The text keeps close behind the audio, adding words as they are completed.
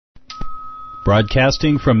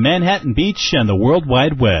Broadcasting from Manhattan Beach and the World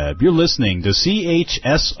Wide Web, you're listening to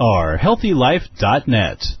CHSR,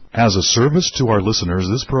 HealthyLife.net. As a service to our listeners,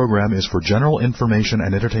 this program is for general information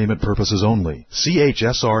and entertainment purposes only.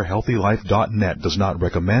 CHSR HealthyLife.net does not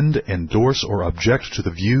recommend, endorse, or object to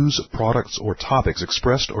the views, products, or topics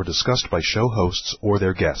expressed or discussed by show hosts or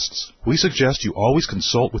their guests. We suggest you always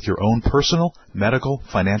consult with your own personal, medical,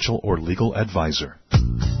 financial, or legal advisor.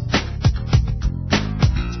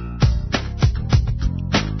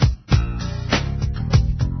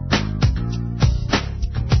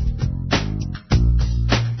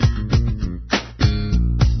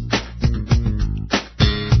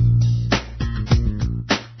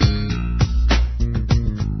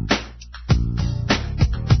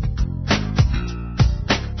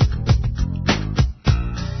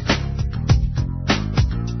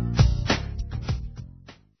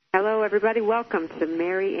 Everybody, welcome to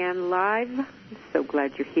Mary Ann Live. So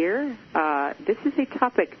glad you're here. This is a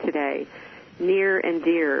topic today near and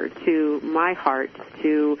dear to my heart,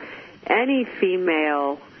 to any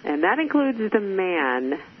female, and that includes the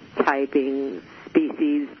man-typing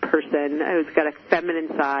species person who's got a feminine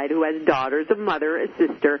side, who has daughters, a mother, a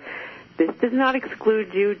sister. This does not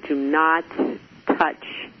exclude you. Do not touch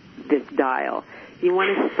this dial. You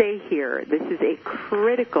want to stay here. This is a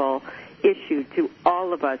critical issue to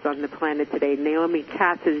all of us on the planet today. Naomi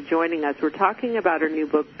Katz is joining us. We're talking about her new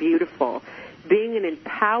book, Beautiful. Being an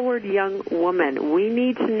empowered young woman. We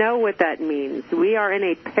need to know what that means. We are in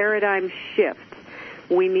a paradigm shift.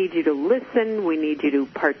 We need you to listen. We need you to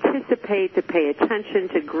participate, to pay attention,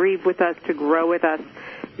 to grieve with us, to grow with us.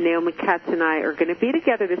 Naomi Katz and I are going to be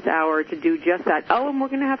together this hour to do just that. Oh, and we're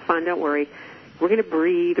going to have fun. Don't worry. We're going to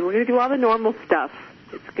breathe. We're going to do all the normal stuff.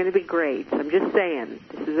 It's going to be great. I'm just saying,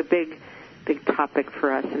 this is a big topic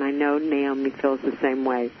for us, and I know Naomi feels the same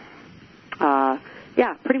way.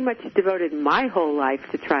 Pretty much devoted my whole life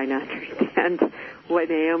to trying to understand what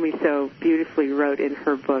Naomi so beautifully wrote in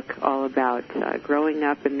her book all about growing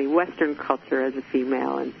up in the Western culture as a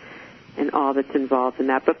female and all that's involved in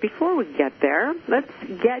that. But before we get there, let's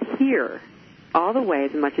get here all the way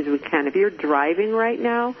as much as we can. If you're driving right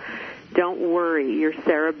now, don't worry. Your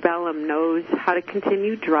cerebellum knows how to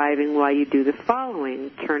continue driving while you do the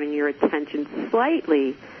following, turning your attention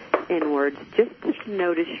slightly inwards just to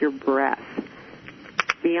notice your breath.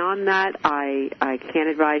 Beyond that, I can't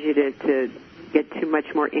advise you to get too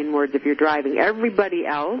much more inwards if you're driving. Everybody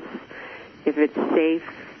else, if it's safe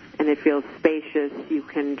and it feels spacious, you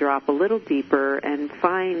can drop a little deeper and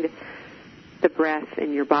find the breath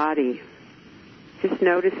in your body. Just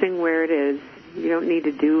noticing where it is. You don't need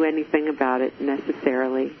to do anything about it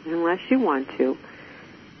necessarily, unless you want to.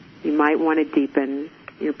 You might want to deepen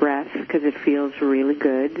your breath because it feels really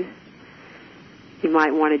good. You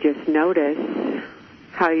might want to just notice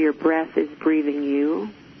how your breath is breathing you,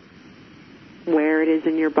 where it is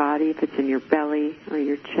in your body, if it's in your belly or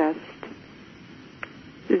your chest.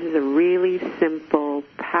 This is a really simple,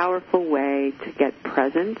 powerful way to get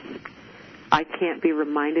present. I can't be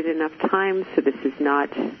reminded enough times, so this is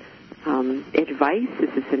not advice.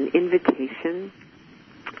 This is an invitation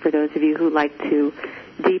for those of you who like to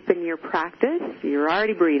deepen your practice. You're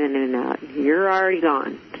already breathing in and out. You're already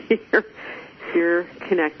gone. You're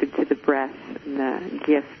connected to the breath and the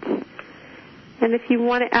gift. And if you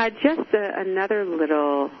want to add just another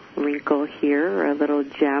little wrinkle here, or a little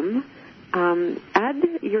gem, add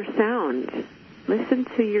your sound. Listen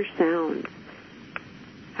to your sound.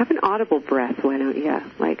 Have an audible breath, why don't you?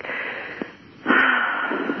 Like,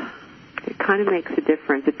 it kind of makes a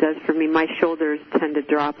difference. It does for me. My shoulders tend to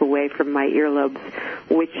drop away from my earlobes,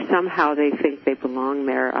 which somehow they think they belong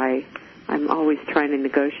there. I'm always trying to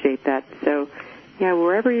negotiate that. So, yeah,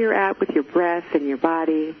 wherever you're at with your breath and your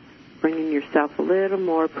body, bringing yourself a little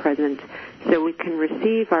more present so we can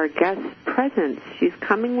receive our guest's presence. She's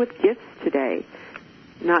coming with gifts today,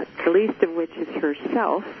 not the least of which is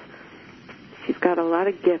herself. She's got a lot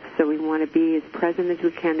of gifts, so we want to be as present as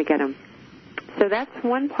we can to get them. So that's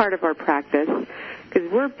one part of our practice, because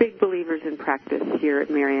we're big believers in practice here at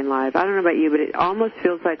Mary Ann Live. I don't know about you, but it almost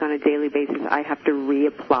feels like on a daily basis I have to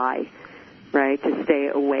reapply, right, to stay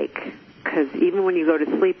awake. Because even when you go to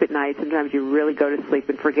sleep at night, sometimes you really go to sleep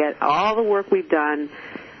and forget all the work we've done,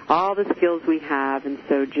 all the skills we have, and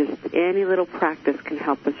so just any little practice can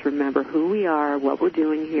help us remember who we are, what we're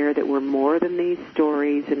doing here, that we're more than these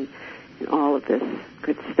stories and all of this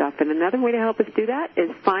good stuff. And another way to help us do that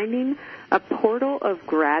is finding a portal of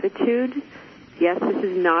gratitude. Yes, this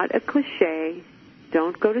is not a cliche.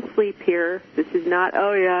 Don't go to sleep here. This is not,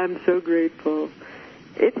 oh, yeah, I'm so grateful.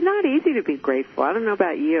 It's not easy to be grateful. I don't know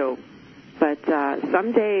about you. But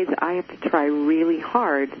some days I have to try really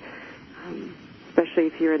hard especially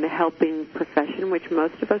if you're in the helping profession, which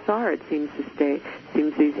most of us are, it seems these days.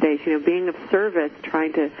 You know, being of service,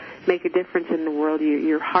 trying to make a difference in the world,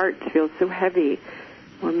 your heart feels so heavy.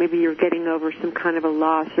 Or maybe you're getting over some kind of a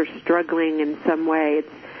loss or struggling in some way.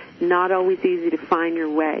 It's not always easy to find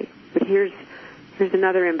your way. But here's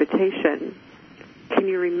another invitation. Can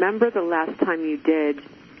you remember the last time you did,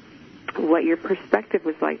 what your perspective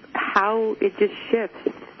was like, how it just shifts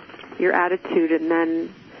your attitude, and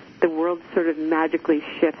then the world sort of magically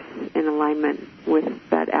shifts in alignment with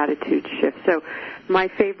that attitude shift. So my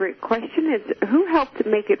favorite question is, who helped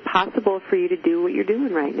make it possible for you to do what you're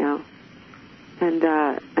doing right now? And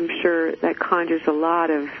I'm sure that conjures a lot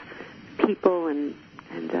of people and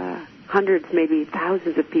hundreds, maybe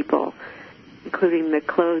thousands of people, including the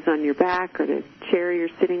clothes on your back or the chair you're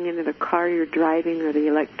sitting in or the car you're driving or the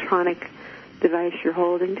electronic device you're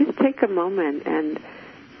holding. Just take a moment and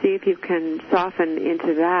see if you can soften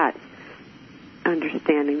into that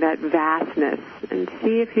understanding, that vastness, and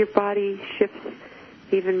see if your body shifts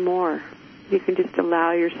even more. You can just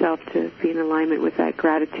allow yourself to be in alignment with that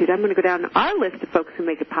gratitude. I'm going to go down our list of folks who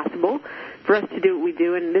make it possible for us to do what we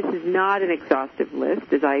do, and this is not an exhaustive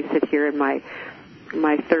list. As I sit here in my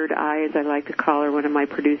third eye, as I like to call her, one of my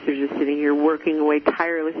producers is sitting here working away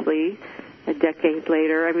tirelessly a decade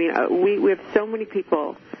later. I mean, we have so many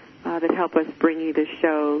people that help us bring you this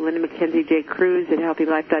show. Linda McKenzie, J. Cruz at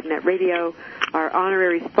HealthyLife.net Radio, our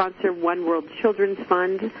honorary sponsor, One World Children's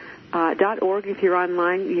Fund, .org if you're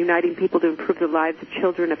online, uniting people to improve the lives of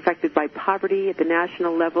children affected by poverty. At the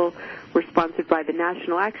national level, we're sponsored by the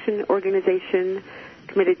National Action Organization,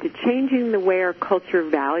 committed to changing the way our culture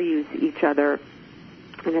values each other.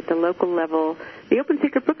 And at the local level, the Open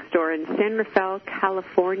Secret Bookstore in San Rafael,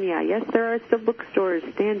 California. Yes, there are still bookstores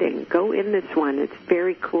standing. Go in this one. It's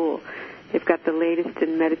very cool. They've got the latest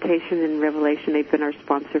in meditation and revelation. They've been our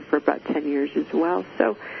sponsor for about 10 years as well.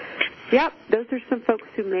 So, yep, those are some folks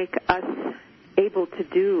who make us able to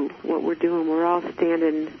do what we're doing. We're all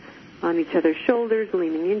standing on each other's shoulders,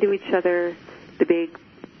 leaning into each other, the big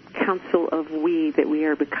council of we that we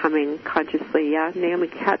are becoming consciously. Yeah, Naomi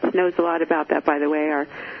Katz knows a lot about that, by the way.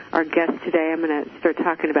 Our guest today, I'm going to start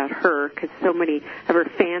talking about her because so many of her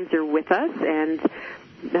fans are with us, and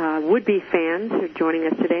would-be fans are joining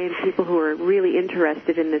us today, and people who are really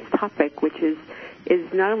interested in this topic, which is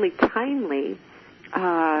not only timely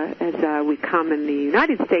as we come in the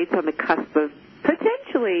United States on the cusp of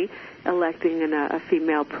potentially electing a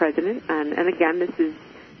female president, and again, this is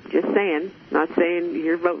just saying, not saying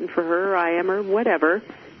you're voting for her or I am or whatever,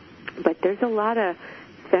 but there's a lot of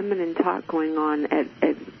feminine talk going on at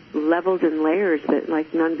levels and layers that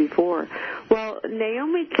like none before. Well,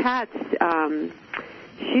 Naomi Katz,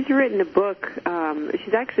 she's written a book.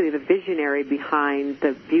 She's actually the visionary behind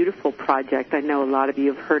the beautiful project. I know a lot of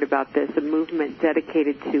you have heard about this, a movement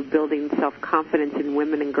dedicated to building self-confidence in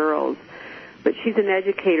women and girls. But she's an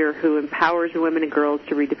educator who empowers women and girls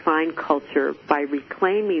to redefine culture by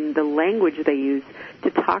reclaiming the language they use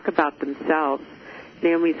to talk about themselves.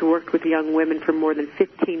 Naomi's worked with young women for more than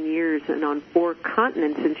 15 years and on 4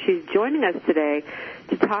 continents, and she's joining us today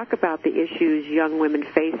to talk about the issues young women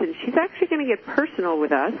face. And she's actually going to get personal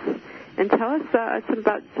with us and tell us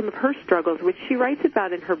about some of her struggles, which she writes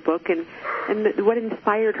about in her book, and what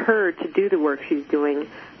inspired her to do the work she's doing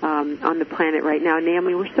on the planet right now.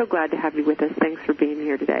 Naomi, we're so glad to have you with us. Thanks for being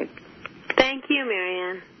here today. Thank you,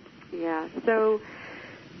 Marianne. Yeah, so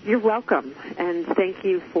you're welcome, and thank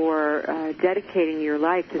you for dedicating your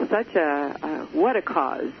life to such what a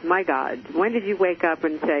cause. My God, when did you wake up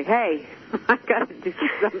and say, hey, I've got to do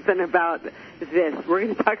something about this? We're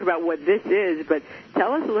going to talk about what this is, but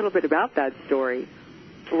tell us a little bit about that story.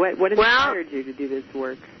 What inspired you to do this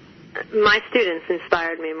work? My students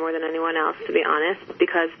inspired me more than anyone else, to be honest,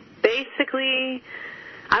 because basically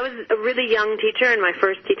I was a really young teacher in my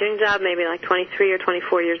first teaching job, maybe like 23 or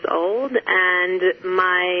 24 years old, and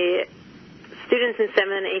my students in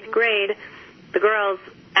 7th and 8th grade, the girls,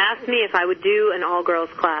 asked me if I would do an all-girls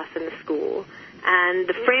class in the school. And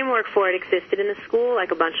the framework for it existed in the school,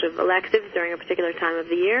 like a bunch of electives during a particular time of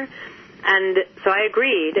the year. And so I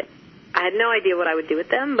agreed. I had no idea what I would do with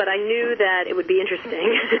them, but I knew that it would be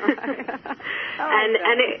interesting.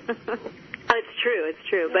 It's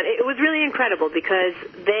true. But it was really incredible because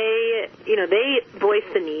they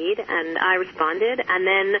voiced the need, and I responded. And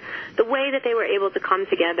then the way that they were able to come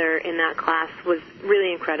together in that class was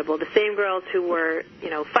really incredible. The same girls who were,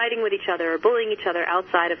 fighting with each other or bullying each other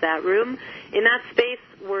outside of that room, in that space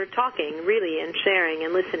were talking, really, and sharing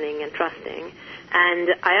and listening and trusting. And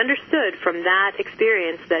I understood from that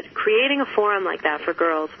experience that creating a forum like that for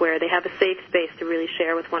girls where they have a safe space to really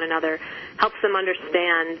share with one another helps them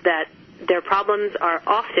understand that their problems are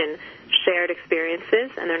often shared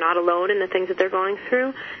experiences, and they're not alone in the things that they're going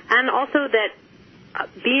through, and also that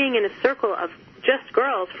being in a circle of just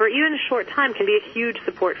girls for even a short time can be a huge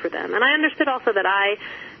support for them. And I understood also that I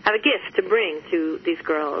have a gift to bring to these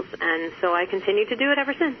girls, and so I continue to do it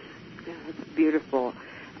ever since. Yeah, that's beautiful.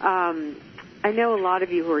 I know a lot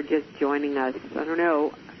of you who are just joining us, I don't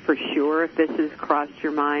know for sure if this has crossed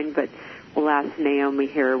your mind, but we'll ask Naomi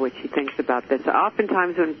here what she thinks about this.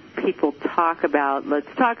 Oftentimes when people talk about, let's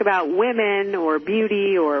talk about women or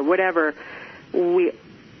beauty or whatever, we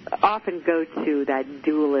often go to that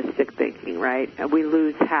dualistic thinking, right? We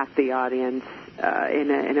lose half the audience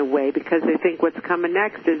in a way because they think what's coming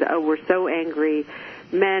next is, oh, we're so angry,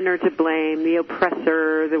 men are to blame, the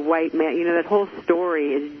oppressor, the white man. You know, that whole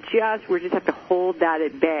story is we just have to hold that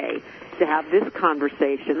at bay to have this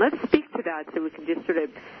conversation. Let's speak to that so we can just sort of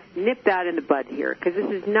nip that in the bud here, because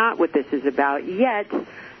this is not what this is about. Yet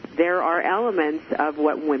there are elements of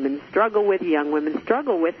what women struggle with, young women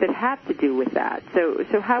struggle with, that have to do with that.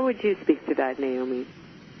 So how would you speak to that, Naomi?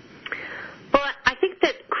 Well, I think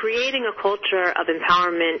that creating a culture of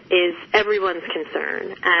empowerment is everyone's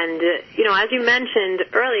concern. And, as you mentioned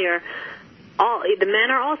earlier, the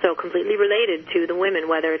men are also completely related to the women,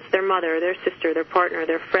 whether it's their mother, their sister, their partner,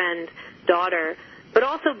 their friend, daughter. But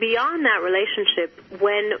also beyond that relationship,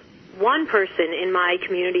 when one person in my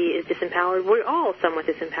community is disempowered, we're all somewhat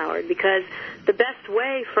disempowered, because the best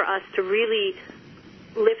way for us to really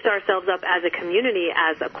lift ourselves up as a community,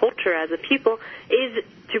 as a culture, as a people, is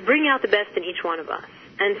to bring out the best in each one of us.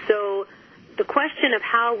 And so the question of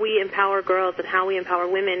how we empower girls and how we empower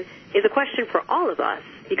women is a question for all of us,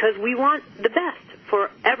 because we want the best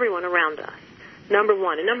for everyone around us, number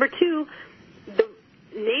one. And number two, the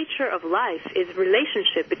nature of life is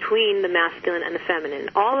relationship between the masculine and the feminine.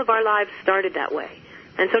 All of our lives started that way.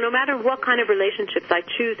 And so no matter what kind of relationships I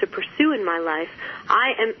choose to pursue in my life,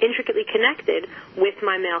 I am intricately connected with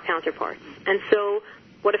my male counterparts. And so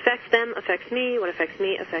what affects them affects me, what affects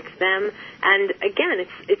me affects them. And again,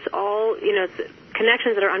 it's all, it's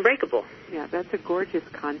connections that are unbreakable. Yeah, that's a gorgeous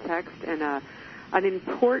context and an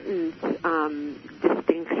important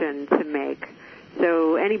distinction to make.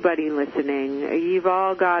 So anybody listening, you've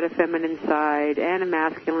all got a feminine side and a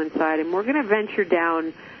masculine side, and we're going to venture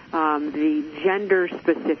down the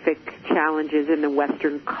gender-specific challenges in the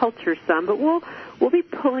Western culture some, but we'll be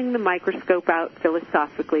pulling the microscope out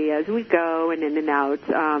philosophically as we go and in and out.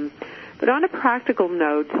 But on a practical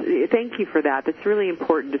note, thank you for that. That's really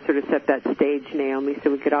important to sort of set that stage, Naomi,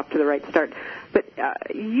 so we get off to the right start. But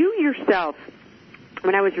you yourself,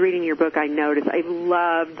 when I was reading your book, I noticed I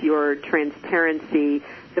loved your transparency,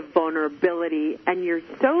 the vulnerability, and you're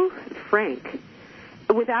so frank.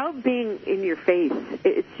 Without being in your face,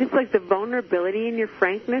 it's just like the vulnerability in your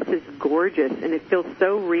frankness is gorgeous, and it feels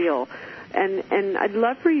so real. And I'd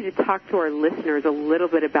love for you to talk to our listeners a little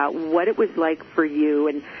bit about what it was like for you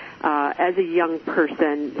and as a young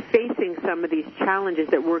person facing some of these challenges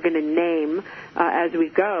that we're going to name as we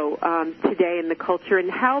go today in the culture, and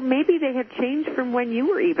how maybe they have changed from when you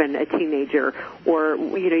were even a teenager, or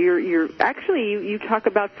you're actually you talk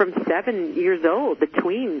about from 7 years old, the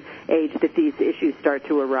tween age, that these issues start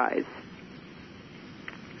to arise.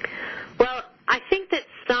 Well, I think that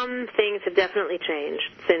some things have definitely changed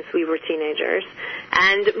since we were teenagers.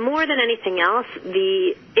 And more than anything else,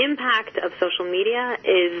 the impact of social media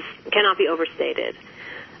cannot be overstated.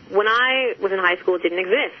 When I was in high school, it didn't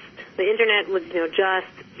exist. The Internet was,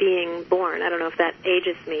 just being born. I don't know if that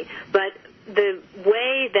ages me. But the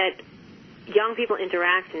way that young people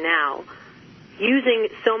interact now, using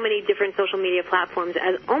so many different social media platforms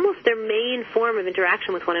as almost their main form of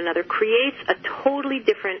interaction with one another, creates a totally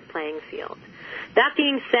different playing field. That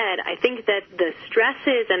being said, I think that the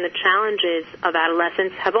stresses and the challenges of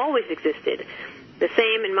adolescence have always existed. The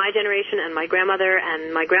same in my generation and my grandmother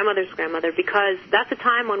and my grandmother's grandmother, because that's a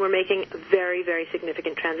time when we're making a very, very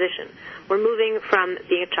significant transition. We're moving from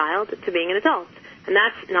being a child to being an adult, and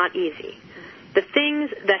that's not easy. The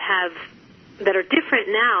things that are different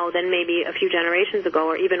now than maybe a few generations ago,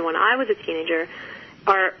 or even when I was a teenager,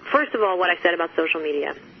 are, first of all, what I said about social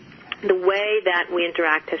media. The way that we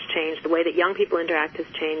interact has changed. The way that young people interact has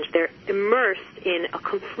changed. They're immersed in a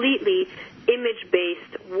completely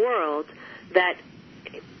image-based world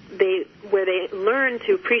where they learn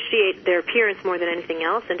to appreciate their appearance more than anything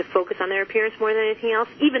else, and to focus on their appearance more than anything else,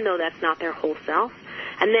 even though that's not their whole self,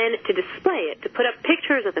 and then to display it, to put up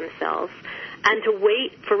pictures of themselves, and to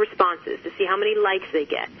wait for responses, to see how many likes they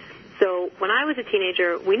get. So when I was a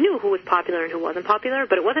teenager, we knew who was popular and who wasn't popular,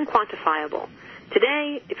 but it wasn't quantifiable.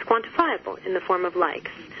 Today, it's quantifiable in the form of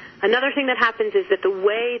likes. Another thing that happens is that the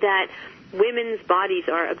way that women's bodies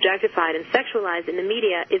are objectified and sexualized in the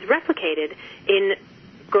media is replicated in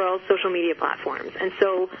girls' social media platforms. And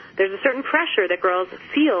so there's a certain pressure that girls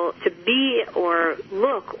feel to be or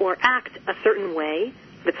look or act a certain way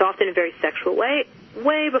that's often a very sexual way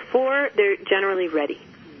before they're generally ready.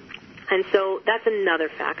 And so that's another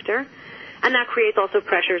factor. And that creates also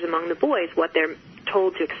pressures among the boys, what they're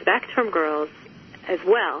told to expect from girls as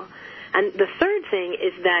well. And the third thing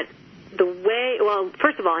is that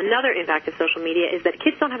first of all, another impact of social media is that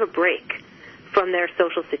kids don't have a break from their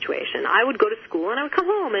social situation. I would go to school and I would come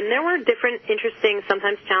home, and there were different, interesting,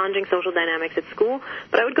 sometimes challenging social dynamics at school,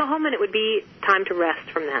 but I would go home and it would be time to rest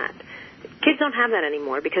from that. Kids don't have that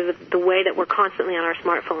anymore because of the way that we're constantly on our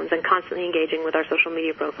smartphones and constantly engaging with our social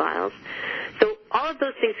media profiles. So all of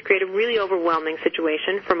those things create a really overwhelming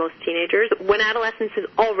situation for most teenagers when adolescence is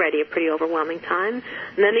already a pretty overwhelming time.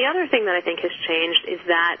 And then the other thing that I think has changed is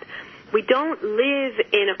that we don't live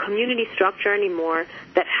in a community structure anymore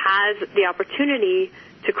that has the opportunity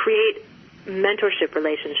to create mentorship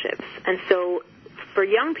relationships. And so for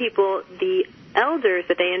young people, the elders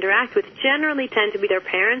that they interact with generally tend to be their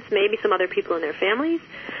parents, maybe some other people in their families,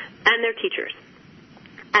 and their teachers.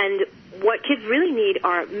 And what kids really need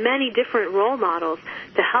are many different role models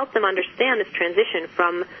to help them understand this transition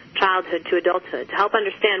from childhood to adulthood, to help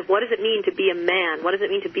understand what does it mean to be a man, what does it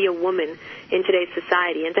mean to be a woman in today's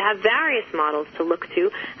society, and to have various models to look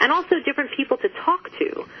to, and also different people to talk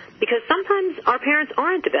to, because sometimes our parents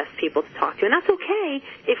aren't the best people to talk to, and that's okay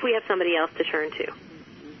if we have somebody else to turn to.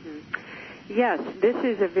 Yes, this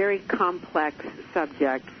is a very complex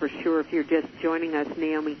subject for sure. If you're just joining us,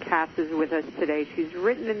 Naomi Katz is with us today. She's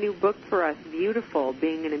written a new book for us, Beautiful,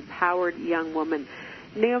 Being an Empowered Young Woman.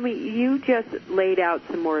 Naomi, you just laid out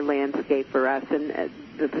some more landscape for us, and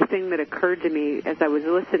the thing that occurred to me as I was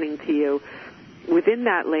listening to you, within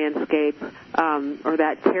that landscape or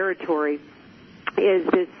that territory is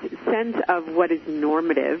this sense of what is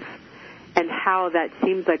normative and how that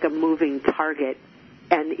seems like a moving target,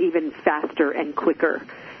 and even faster and quicker.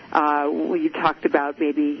 You talked about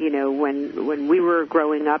maybe, when we were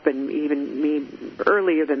growing up, and even me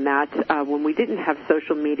earlier than that, when we didn't have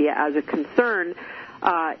social media as a concern,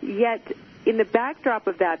 yet in the backdrop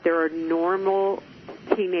of that, there are normal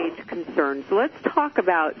teenage concerns. So let's talk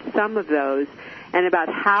about some of those and about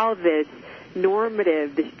how this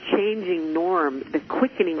normative, this changing norm, the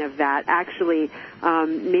quickening of that actually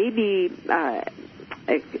maybe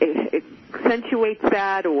accentuates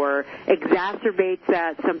that or exacerbates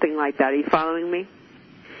that, something like that. Are you following me?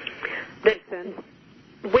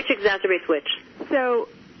 Which exacerbates which? So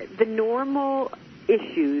the normal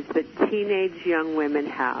issues that teenage young women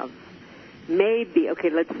have may be, okay,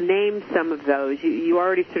 let's name some of those. You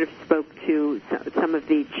already sort of spoke to some of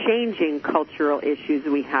the changing cultural issues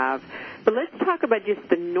we have. But let's talk about just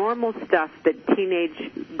the normal stuff that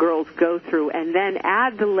teenage girls go through, and then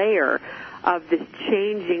add the layer of this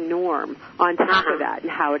changing norm on top of that and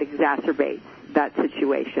how it exacerbates that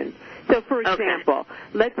situation. So, for example,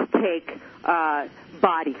 let's take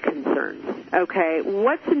body concerns, okay?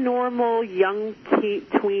 What's a normal young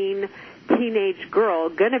teenage girl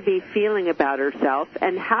going to be feeling about herself,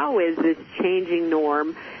 and how is this changing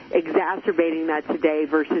norm exacerbating that today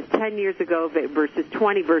versus 10 years ago versus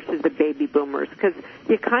 20 versus the baby boomers? Because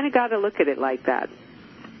you kind of got to look at it like that.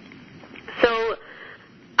 So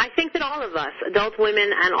I think that all of us, adult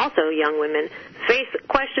women and also young women, face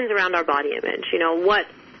questions around our body image. What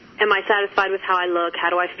am I satisfied with how I look? How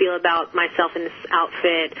do I feel about myself in this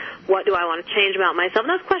outfit? What do I want to change about myself? And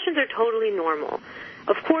those questions are totally normal.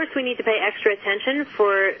 Of course, we need to pay extra attention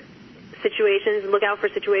for situations, look out for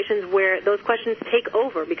situations where those questions take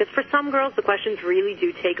over, because for some girls the questions really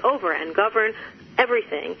do take over and govern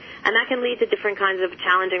everything, and that can lead to different kinds of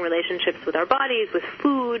challenging relationships with our bodies, with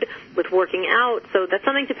food, with working out. So that's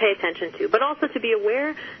something to pay attention to, but also to be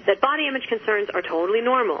aware that body image concerns are totally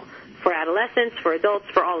normal for adolescents, for adults,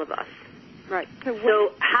 for all of us. Right.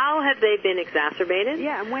 So how have they been exacerbated?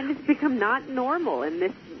 Yeah, and when does it become not normal in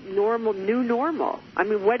this new normal? I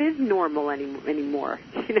mean, what is normal anymore,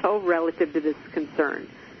 relative to this concern?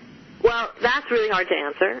 Well, that's really hard to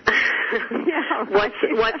answer. Yeah, right.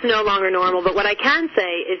 What's no longer normal? But what I can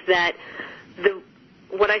say is that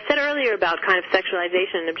what I said earlier about kind of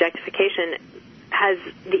sexualization and objectification has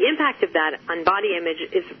the impact of that on body image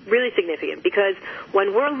is really significant, because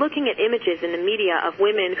when we're looking at images in the media of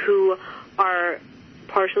women who are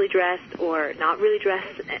partially dressed or not really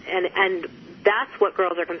dressed, and that's what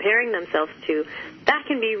girls are comparing themselves to, that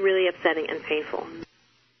can be really upsetting and painful.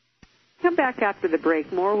 Come back after the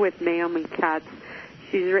break. More with Naomi Katz.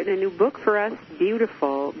 She's written a new book for us,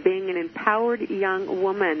 Beautiful, Being an Empowered Young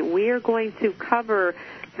Woman. We are going to cover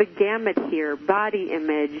the gamut here: body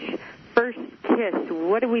image, first kiss,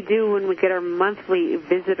 what do we do when we get our monthly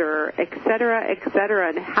visitor, et cetera,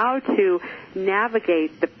 and how to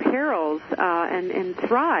navigate the perils and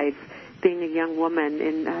thrive being a young woman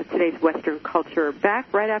in today's Western culture.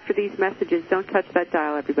 Back right after these messages. Don't touch that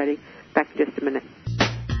dial, everybody. Back in just a minute.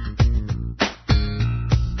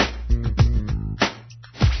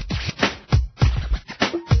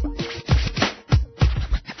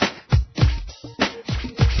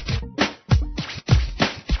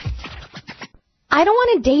 I don't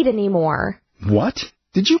want to date anymore. What?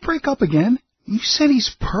 Did you break up again? You said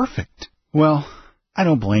he's perfect. Well, I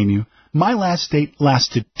don't blame you. My last date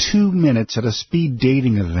lasted 2 minutes at a speed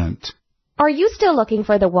dating event. Are you still looking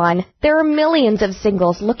for the one? There are millions of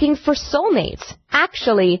singles looking for soulmates.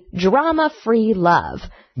 Actually, drama-free love.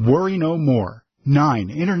 Worry no more.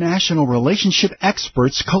 9 international relationship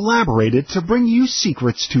experts collaborated to bring you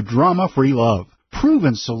secrets to drama-free love.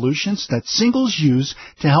 Proven solutions that singles use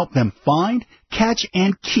to help them find, catch,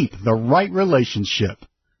 and keep the right relationship.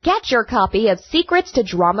 Get your copy of Secrets to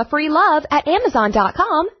Drama-Free Love at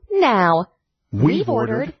Amazon.com now. We've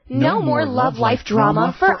ordered No More Love Life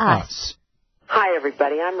Drama for us. Hi,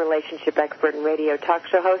 everybody. I'm relationship expert and radio talk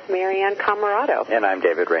show host Marianne Camarado. And I'm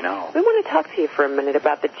David Reynolds. We want to talk to you for a minute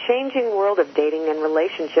about the changing world of dating and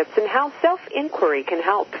relationships and how self-inquiry can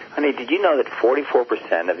help. Honey, did you know that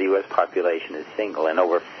 44% of the U.S. population is single and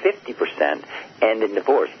over 50% end in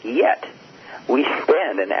divorce? Yet, we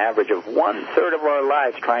spend an average of 1/3 of our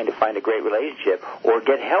lives trying to find a great relationship or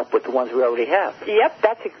get help with the ones we already have. Yep,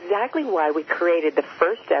 that's exactly why we created the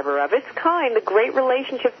first ever of its kind, the Great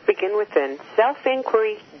Relationships Begin Within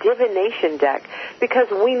Self-Inquiry Divination Deck,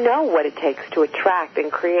 because we know what it takes to attract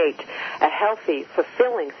and create a healthy,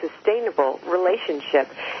 fulfilling, sustainable relationship.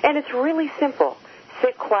 And it's really simple.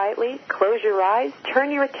 Sit quietly, close your eyes, turn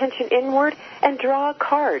your attention inward, and draw a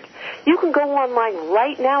card. You can go online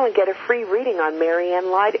right now and get a free reading on Marianne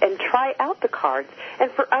Live and try out the cards. And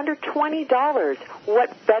for under $20, what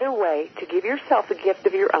better way to give yourself a gift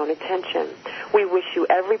of your own attention? We wish you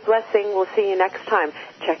every blessing. We'll see you next time.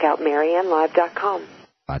 Check out MarianneLive.com.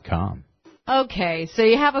 Okay, so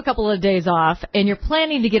you have a couple of days off, and you're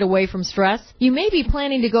planning to get away from stress. You may be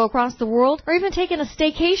planning to go across the world or even taking a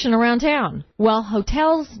staycation around town. Well,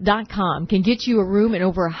 Hotels.com can get you a room in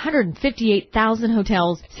over 158,000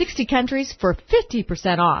 hotels, 60 countries for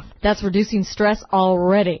 50% off. That's reducing stress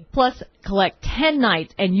already. Plus, collect 10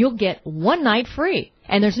 nights, and you'll get 1 night free.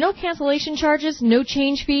 And there's no cancellation charges, no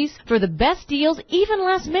change fees. For the best deals, even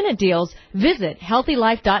last-minute deals, visit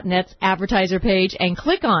HealthyLife.net's advertiser page and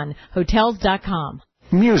click on Hotels.com.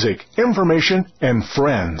 Music, information, and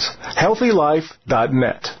friends.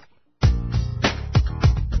 HealthyLife.net.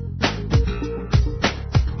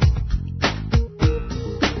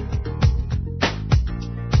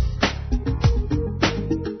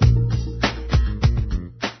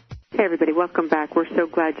 Hey, everybody. Welcome back. We're so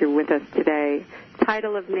glad you're with us today.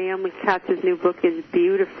 Title of Naomi Katz's new book is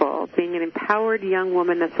Beautiful, Being an Empowered Young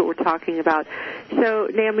Woman. That's what we're talking about. So,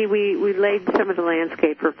 Naomi, we laid some of the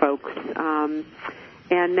landscape for folks,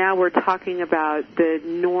 and now we're talking about the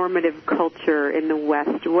normative culture in the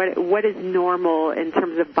West. What is normal in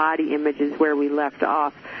terms of body images where we left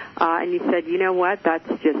off? And you said, you know what,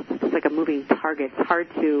 it's like a moving target. It's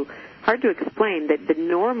hard to explain that the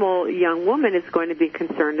normal young woman is going to be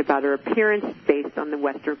concerned about her appearance based on the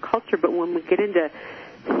Western culture. But when we get into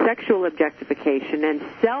sexual objectification and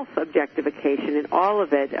self-objectification and all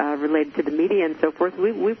of it related to the media and so forth,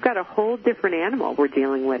 we've got a whole different animal we're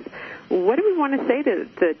dealing with. What do we want to say to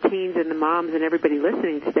the teens and the moms and everybody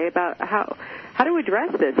listening today about how to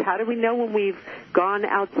address this? How do we know when we've gone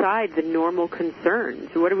outside the normal concerns?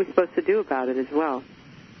 What are we supposed to do about it as well?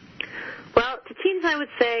 Well, to teens, I would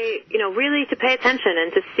say, really to pay attention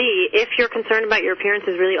and to see if your concern about your appearance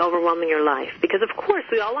is really overwhelming your life. Because, of course,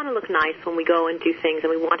 we all want to look nice when we go and do things, and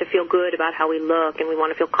we want to feel good about how we look, and we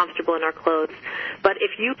want to feel comfortable in our clothes. But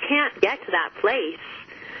if you can't get to that place,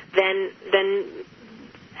 then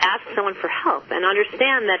ask someone for help and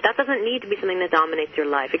understand that doesn't need to be something that dominates your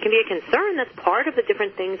life. It can be a concern that's part of the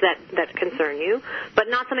different things that concern you, but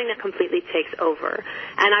not something that completely takes over.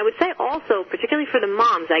 And I would say also, particularly for the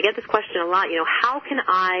moms, I get this question a lot, how can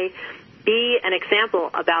I be an example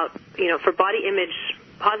about, for body image,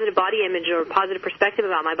 positive body image or positive perspective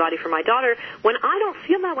about my body for my daughter when I don't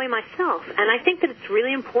feel that way myself? And I think that it's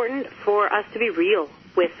really important for us to be real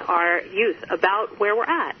with our youth about where we're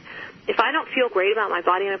at. If I don't feel great about my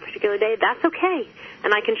body on a particular day, that's okay.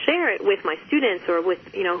 And I can share it with my students or with,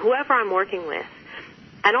 whoever I'm working with.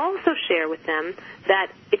 and also share with them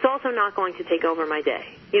that it's also not going to take over my day.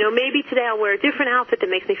 You know, maybe today I'll wear a different outfit that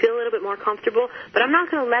makes me feel a little bit more comfortable, but I'm not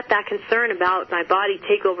going to let that concern about my body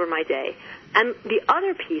take over my day. And the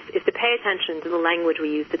other piece is to pay attention to the language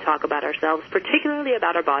we use to talk about ourselves, particularly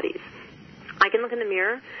about our bodies. I can look in the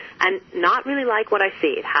mirror and not really like what I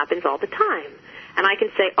see. It happens all the time. And I can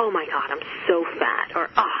say, oh, my God, I'm so fat, or,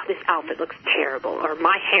 this outfit looks terrible, or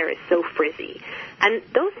my hair is so frizzy. And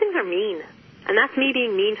those things are mean. And that's me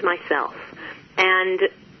being mean to myself. And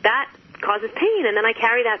that causes pain, and then I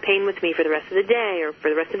carry that pain with me for the rest of the day or for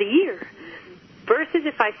the rest of the year. Versus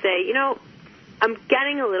if I say, you know, I'm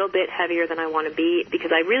getting a little bit heavier than I want to be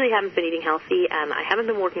because I really haven't been eating healthy and I haven't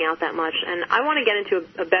been working out that much, and I want to get into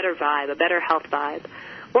a better vibe, a better health vibe.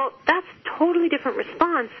 Well, that's a totally different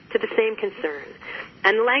response to the same concern.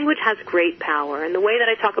 And language has great power, and the way that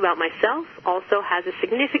I talk about myself also has a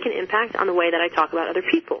significant impact on the way that I talk about other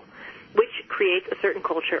people, which creates a certain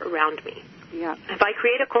culture around me. Yeah. If I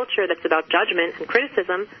create a culture that's about judgment and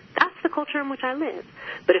criticism, that's the culture in which I live.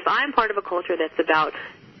 But if I'm part of a culture that's about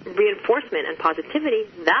reinforcement and positivity,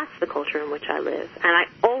 that's the culture in which I live. And I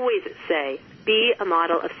always say, be a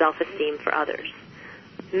model of self-esteem for others.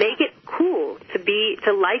 Make it cool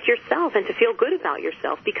to like yourself and to feel good about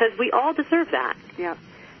yourself, because we all deserve that. Yeah.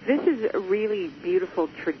 This is a really beautiful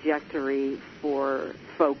trajectory for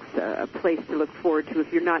folks, a place to look forward to.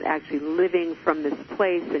 If you're not actually living from this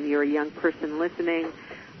place and you're a young person listening,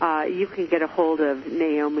 you can get a hold of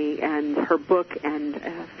Naomi and her book and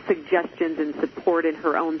suggestions and support in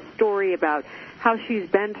her own story about how she's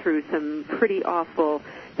been through some pretty awful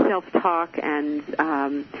self-talk and,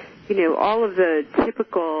 all of the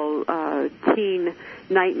typical teen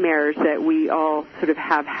nightmares that we all sort of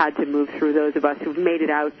have had to move through, those of us who've made it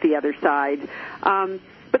out the other side.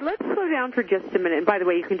 But let's slow down for just a minute. And by the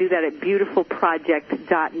way, you can do that at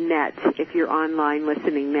beautifulproject.net if you're online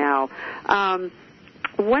listening now.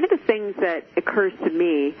 One of the things that occurs to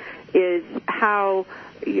me is how,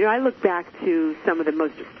 I look back to some of the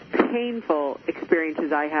most painful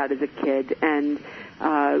experiences I had as a kid and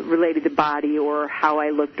related to body or how I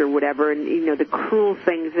looked or whatever, and, the cruel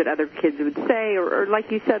things that other kids would say or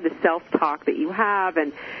like you said, the self-talk that you have.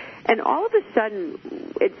 And all of a sudden,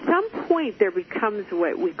 at some point, there becomes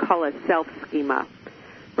what we call a self-schema,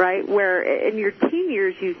 right, where in your teen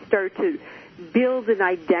years you start to build an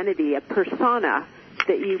identity, a persona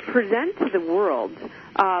that you present to the world,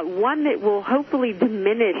 one that will hopefully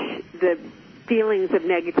diminish the feelings of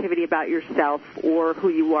negativity about yourself or who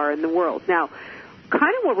you are in the world. Now,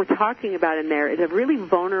 kind of what we're talking about in there is a really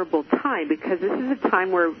vulnerable time, because this is a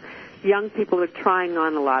time where young people are trying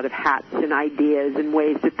on a lot of hats and ideas and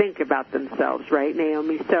ways to think about themselves, right,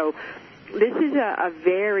 Naomi? So this is a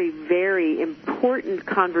very, very important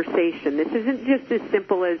conversation. This isn't just as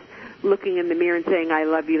simple as looking in the mirror and saying, I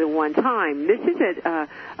love you the one time. This is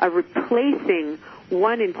a replacing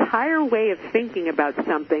one entire way of thinking about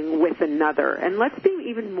something with another. And let's be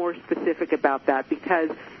even more specific about that, because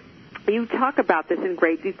you talk about this in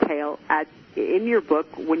great detail in your book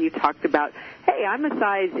when you talked about, hey, I'm a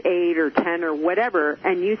size 8 or 10 or whatever,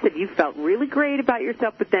 and you said you felt really great about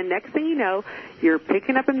yourself, but then next thing you know, you're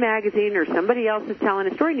picking up a magazine or somebody else is telling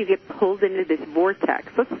a story and you get pulled into this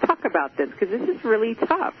vortex. Let's talk about this, because this is really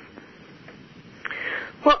tough.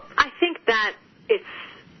 Well, I think that it's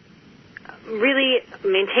really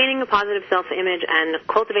maintaining a positive self-image and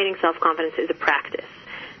cultivating self-confidence is a practice.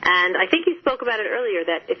 And I think you spoke about it earlier,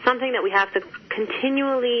 that it's something that we have to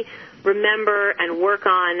continually remember and work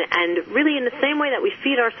on, and really in the same way that we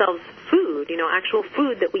feed ourselves food, actual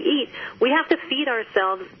food that we eat, we have to feed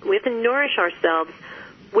ourselves, we have to nourish ourselves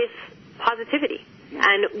with positivity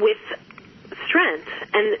and with strength,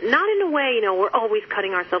 and not in a way, we're always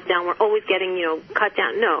cutting ourselves down, we're always getting, cut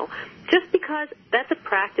down. No, just because that's a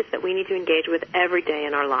practice that we need to engage with every day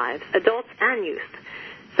in our lives, adults and youth.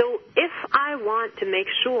 So if I want to make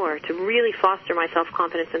sure to really foster my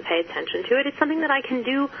self-confidence and pay attention to it, it's something that I can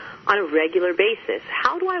do on a regular basis.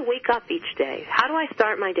 How do I wake up each day? How do I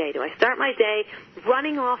start my day? Do I start my day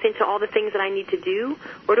running off into all the things that I need to do?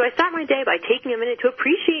 Or do I start my day by taking a minute to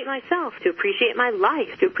appreciate myself, to appreciate my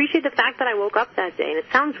life, to appreciate the fact that I woke up that day? And it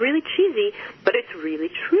sounds really cheesy, but it's really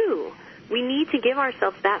true. We need to give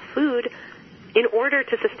ourselves that food in order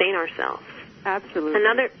to sustain ourselves. Absolutely.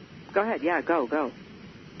 Go ahead. Yeah, go.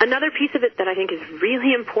 Another piece of it that I think is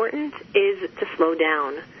really important is to slow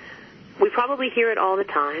down. We probably hear it all the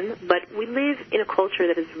time, but we live in a culture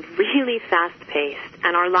that is really fast-paced,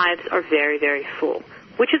 and our lives are very, very full,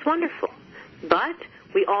 which is wonderful. But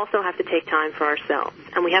we also have to take time for ourselves.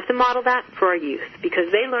 And we have to model that for our youth,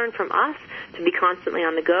 because they learn from us to be constantly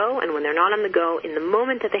on the go, and when they're not on the go, in the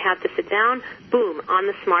moment that they have to sit down, boom, on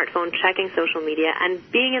the smartphone, checking social media, and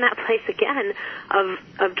being in that place again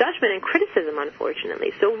of judgment and criticism,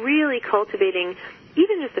 unfortunately. So really cultivating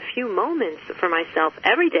even just a few moments for myself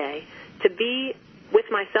every day to be with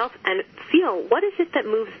myself and feel, what is it that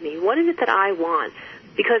moves me? What is it that I want?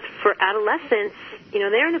 Because for adolescents,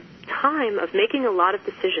 they're in a time of making a lot of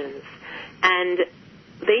decisions, and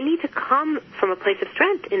they need to come from a place of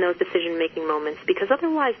strength in those decision-making moments, because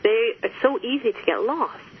otherwise it's so easy to get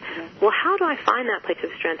lost. Well, how do I find that place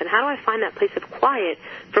of strength, and how do I find that place of quiet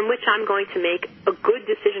from which I'm going to make a good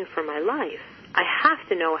decision for my life? I have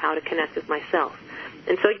to know how to connect with myself.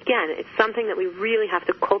 And so, again, it's something that we really have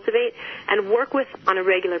to cultivate and work with on a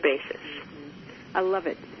regular basis. I love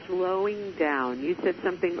it. Slowing down. You said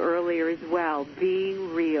something earlier as well,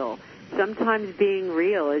 being real. Sometimes being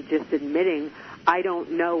real is just admitting, I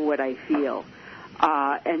don't know what I feel,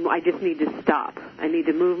 and I just need to stop. I need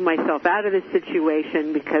to move myself out of this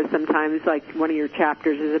situation, because sometimes, like one of your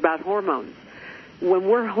chapters is about hormones. When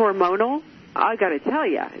we're hormonal, I got to tell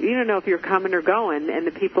you, you don't know if you're coming or going, and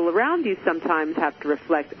the people around you sometimes have to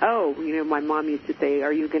reflect, my mom used to say,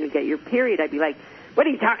 are you going to get your period? I'd be like, what are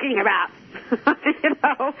you talking about?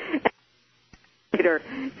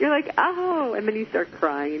 You're like, oh, and then you start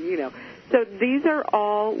crying, So these are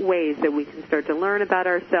all ways that we can start to learn about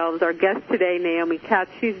ourselves. Our guest today, Naomi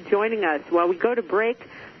Katz, she's joining us. While we go to break,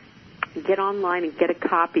 get online and get a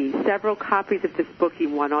copy, several copies of this book. You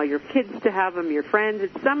want all your kids to have them, your friends.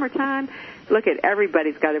 It's summertime. Look,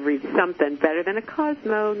 everybody's got to read something better than a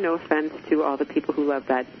Cosmo. No offense to all the people who love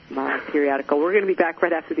that periodical. We're going to be back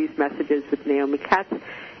right after these messages with Naomi Katz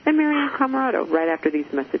and Marianne Camarado right after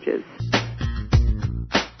these messages.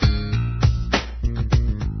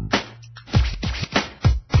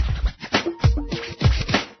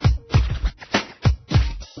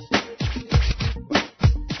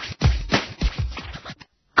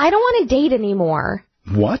 I don't want to date anymore.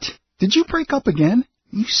 What? Did you break up again?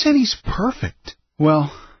 You said he's perfect.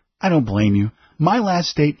 Well, I don't blame you. My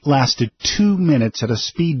last date lasted 2 minutes at a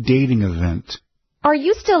speed dating event. Are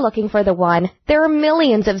you still looking for the one? There are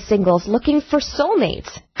millions of singles looking for soulmates.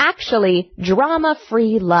 Actually,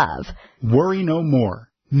 drama-free love. Worry no more.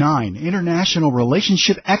 9 international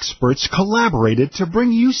relationship experts collaborated to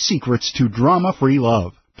bring you secrets to drama-free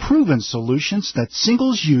love. Proven solutions that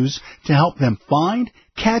singles use to help them find,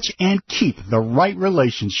 catch, and keep the right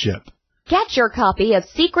relationship. Get your copy of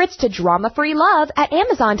Secrets to Drama-Free Love at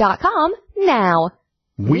Amazon.com now.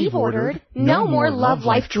 We've ordered No More Love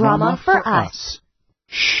Life Drama for us.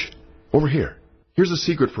 Shh. Over here. Here's a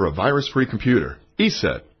secret for a virus-free computer.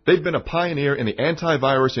 ESET. They've been a pioneer in the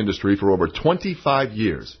antivirus industry for over 25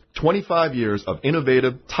 years. 25 years of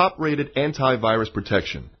innovative, top-rated antivirus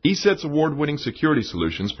protection. ESET's award-winning security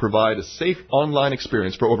solutions provide a safe online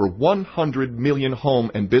experience for over 100 million home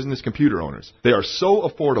and business computer owners. They are so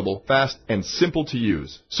affordable, fast, and simple to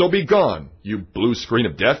use. So be gone, you blue screen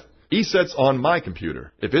of death. ESET's on my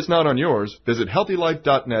computer. If it's not on yours, visit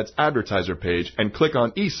HealthyLife.net's advertiser page and click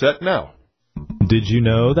on ESET now. Did you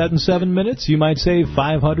know that in 7 minutes you might save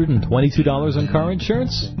 $522 on car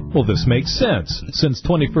insurance? Well, this makes sense, since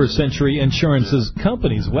 21st Century Insurance's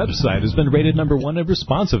company's website has been rated #1 in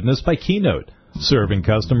responsiveness by Keynote. Serving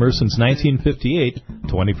customers since 1958,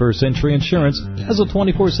 21st Century Insurance has a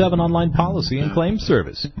 24/7 online policy and claims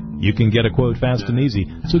service. You can get a quote fast and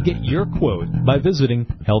easy, so get your quote by visiting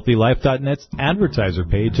HealthyLife.net's advertiser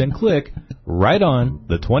page and click right on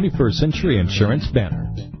the 21st Century Insurance banner.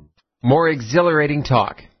 More exhilarating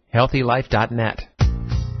talk. HealthyLife.net.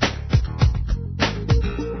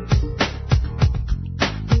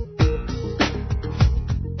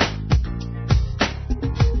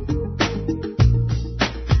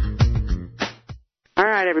 All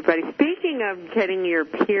right, everybody. Speaking of getting your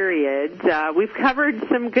periods, we've covered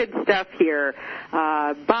some good stuff here.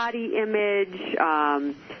 Body image,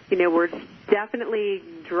 we're definitely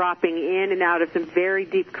dropping in and out of some very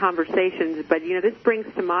deep conversations, but, this brings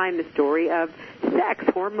to mind the story of sex.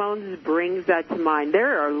 Hormones brings that to mind.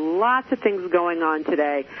 There are lots of things going on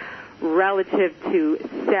today relative to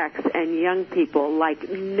sex and young people like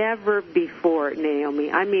never before,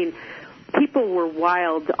 Naomi. I mean, people were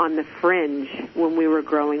wild on the fringe when we were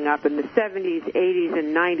growing up in the 70s, 80s,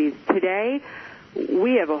 and 90s. Today,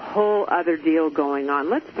 we have a whole other deal going on.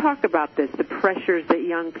 Let's talk about this, the pressures that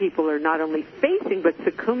young people are not only facing but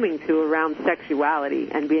succumbing to around sexuality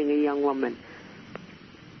and being a young woman.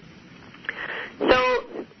 So,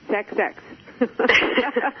 sex.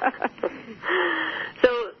 So,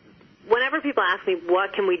 whenever people ask me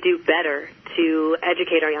what can we do better to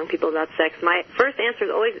educate our young people about sex, my first answer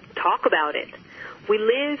is always talk about it. We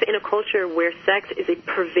live in a culture where sex is a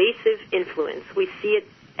pervasive influence. We see it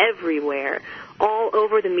everywhere, all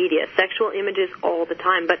over the media, sexual images all the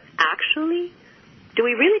time. But actually, do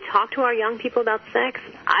we really talk to our young people about sex?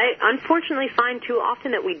 I unfortunately find too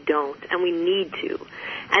often that we don't, and we need to.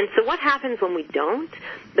 And so what happens when we don't?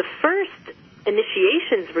 The first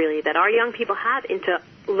initiations, really, that our young people have into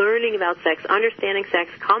learning about sex, understanding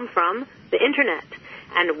sex, come from the Internet.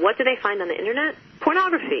 And what do they find on the Internet?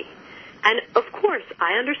 Pornography. And, of course,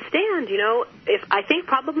 I understand, I think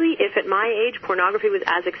probably if at my age pornography was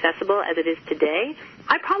as accessible as it is today,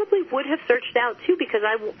 I probably would have searched out, too, because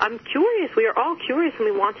I'm curious. We are all curious, and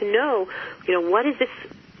we want to know, what is this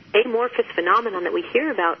amorphous phenomenon that we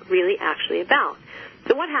hear about really actually about?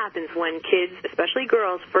 So what happens when kids, especially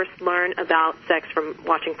girls, first learn about sex from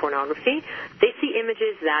watching pornography? They see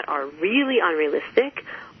images that are really unrealistic,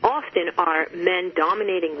 often are men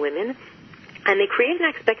dominating women, and they create an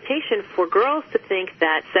expectation for girls to think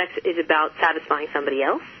that sex is about satisfying somebody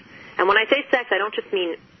else. And when I say sex, I don't just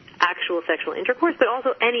mean actual sexual intercourse, but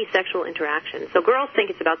also any sexual interaction. So girls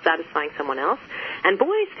think it's about satisfying someone else, and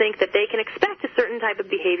boys think that they can expect a certain type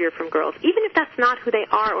of behavior from girls, even if that's not who they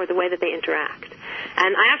are or the way that they interact.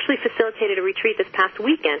 And I actually facilitated a retreat this past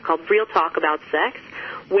weekend called Real Talk About Sex,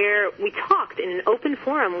 where we talked in an open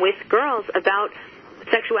forum with girls about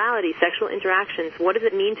sexuality, sexual interactions. What does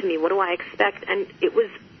it mean to me? What do I expect? And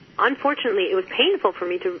unfortunately, it was painful for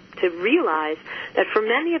me to realize that for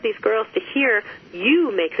many of these girls to hear,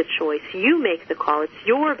 you make the choice, you make the call, it's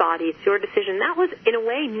your body, it's your decision, that was, in a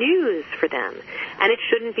way, news for them. And it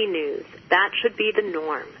shouldn't be news. That should be the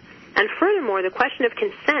norm. And furthermore, the question of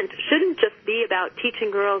consent shouldn't just be about teaching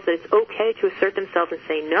girls that it's okay to assert themselves and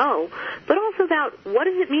say no, but also about what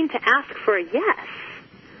does it mean to ask for a yes?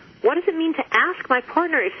 What does it mean to ask my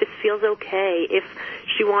partner if this feels okay, if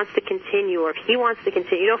she wants to continue or if he wants to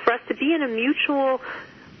continue? For us to be in a mutual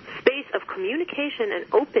space of communication and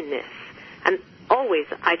openness. And always,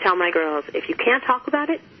 I tell my girls, if you can't talk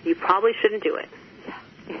about it, you probably shouldn't do it.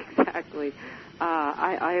 Yeah, exactly.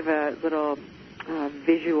 I have a little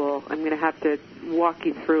visual. I'm going to have to walk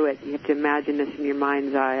you through it. You have to imagine this in your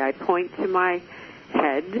mind's eye. I point to my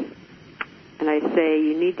head, and I say,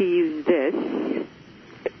 you need to use this.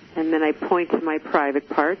 And then I point to my private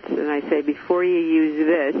parts, and I say, before you use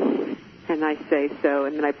this, and I say so,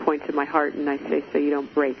 and then I point to my heart, and I say, so you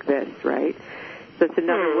don't break this, right? So it's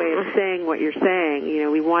another way of saying what you're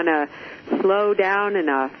saying. We want to slow down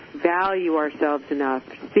enough, value ourselves enough,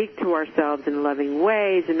 speak to ourselves in loving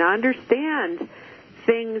ways, and understand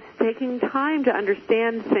things, taking time to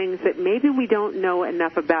understand things that maybe we don't know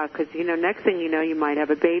enough about, because, next thing you know, you might have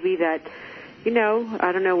a baby that,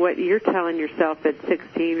 I don't know what you're telling yourself at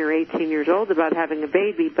 16 or 18 years old about having a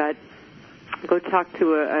baby, but go talk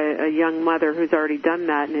to a young mother who's already done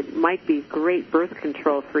that, and it might be great birth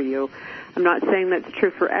control for you. I'm not saying that's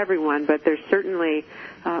true for everyone, but there's certainly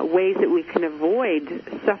ways that we can avoid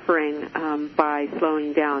suffering by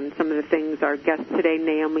slowing down. Some of the things our guest today,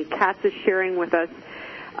 Naomi Katz, is sharing with us.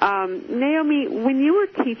 Naomi, when you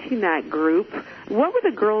were teaching that group, what were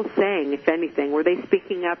the girls saying, if anything? Were they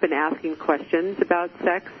speaking up and asking questions about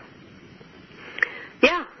sex?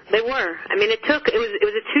 Yeah, they were. I mean, it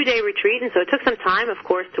was a 2-day retreat, and so it took some time, of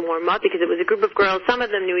course, to warm up because it was a group of girls. Some of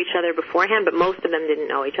them knew each other beforehand, but most of them didn't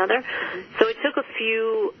know each other. So it took a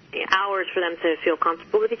few hours for them to feel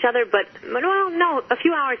comfortable with each other. But, well, no, a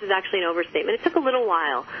few hours is actually an overstatement. It took a little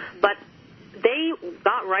while, but they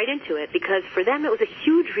got right into it because for them it was a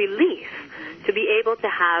huge relief to be able to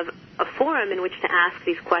have a forum in which to ask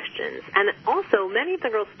these questions. And also, many of the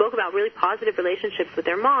girls spoke about really positive relationships with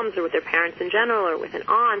their moms or with their parents in general or with an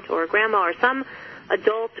aunt or a grandma or some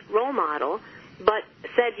adult role model, but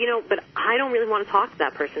said, but I don't really want to talk to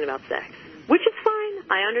that person about sex, which is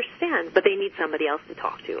fine. I understand, but they need somebody else to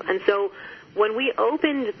talk to. And so when we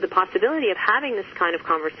opened the possibility of having this kind of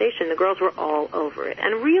conversation, the girls were all over it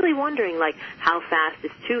and really wondering, how fast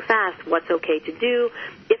is too fast, what's okay to do,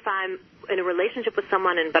 if I'm in a relationship with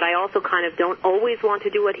someone, but I also kind of don't always want to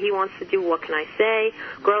do what he wants to do, what can I say?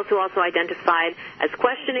 Girls who also identified as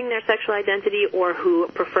questioning their sexual identity or who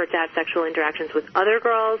prefer to have sexual interactions with other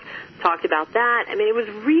girls talked about that. I mean, it was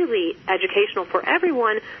really educational for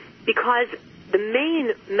everyone because the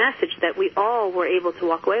main message that we all were able to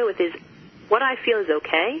walk away with is, what I feel is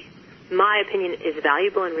okay, my opinion is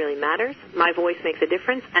valuable and really matters, my voice makes a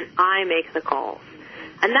difference, and I make the calls.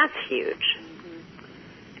 And that's huge.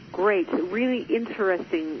 Great. Really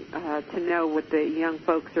interesting to know what the young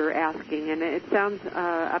folks are asking. And it sounds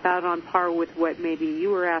about on par with what maybe you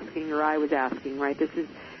were asking or I was asking, right? This is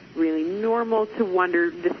really normal to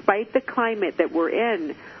wonder, despite the climate that we're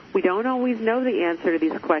in. We don't always know the answer to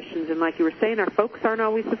these questions, and like you were saying, our folks aren't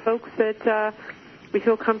always the folks that we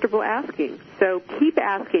feel comfortable asking. So keep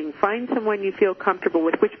asking. Find someone you feel comfortable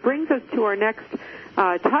with, which brings us to our next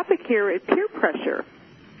topic here is peer pressure,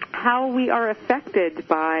 how we are affected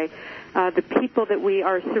by the people that we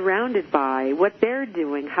are surrounded by, what they're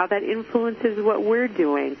doing, how that influences what we're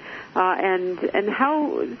doing, and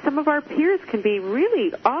how some of our peers can be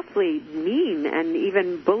really awfully mean and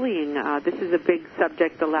even bullying. This is a big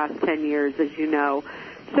subject the last 10 years, as you know.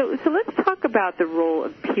 So let's talk about the role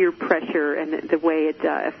of peer pressure and the way it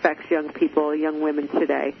affects young people, young women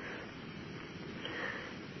today.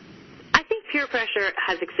 I think peer pressure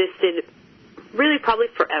has existed really probably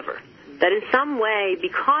forever. That in some way,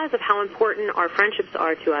 because of how important our friendships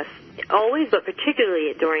are to us, always, but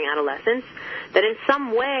particularly during adolescence, that in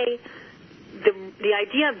some way, the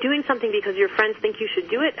idea of doing something because your friends think you should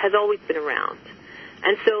do it has always been around.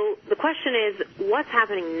 And so the question is, what's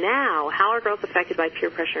happening now? How are girls affected by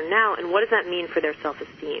peer pressure now, and what does that mean for their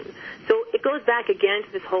self-esteem? So it goes back again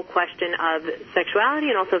to this whole question of sexuality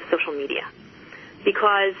and also of social media.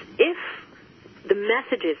 Because if the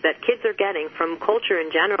messages that kids are getting from culture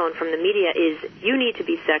in general and from the media is you need to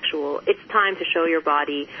be sexual, it's time to show your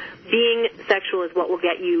body, being sexual is what will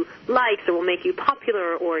get you likes or will make you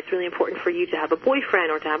popular, or it's really important for you to have a boyfriend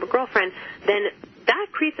or to have a girlfriend, then that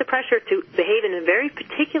creates a pressure to behave in a very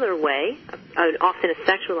particular way, often a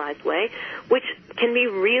sexualized way, which can be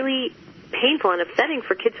really painful and upsetting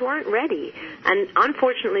for kids who aren't ready. And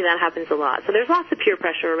unfortunately, that happens a lot. So there's lots of peer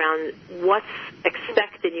pressure around what's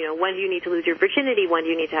expected. You know, when do you need to lose your virginity? When do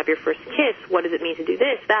you need to have your first kiss? What does it mean to do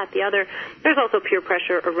this, that, the other? There's also peer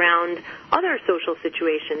pressure around other social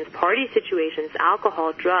situations, party situations,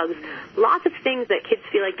 alcohol, drugs, lots of things that kids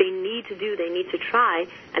feel like they need to do, they need to try.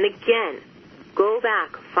 And again, go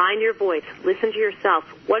back, find your voice, listen to yourself.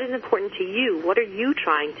 What is important to you? What are you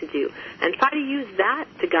trying to do? And try to use that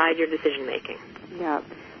to guide your decision-making. Yeah.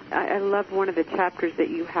 I love one of the chapters that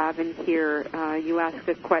you have in here. You ask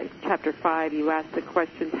Chapter 5, you ask the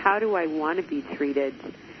questions, how do I want to be treated?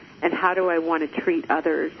 And how do I want to treat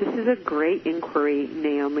others? This is a great inquiry,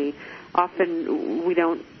 Naomi. Often we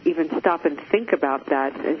don't even stop and think about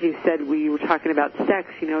that. As you said, we were talking about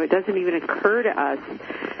sex. You know, it doesn't even occur to us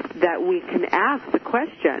that we can ask the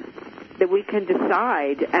question, that we can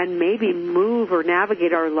decide and maybe move or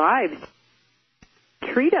navigate our lives,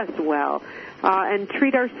 treat us well, and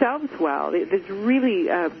treat ourselves well. It's really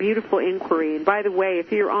a beautiful inquiry. And by the way,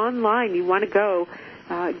 if you're online, you want to go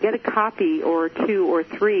get a copy or 2 or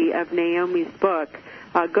 3 of Naomi's book.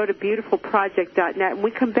 Go to beautifulproject.net. When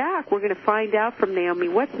we come back, we're going to find out from Naomi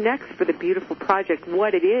what's next for the Beautiful Project,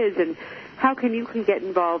 what it is, and how you can get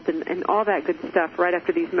involved and all that good stuff right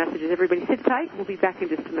after these messages. Everybody sit tight. We'll be back in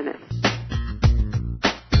just a minute.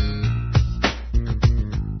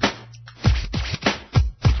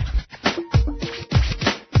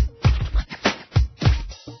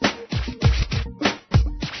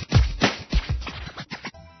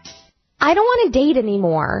 I don't want to date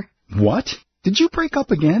anymore. What? Did you break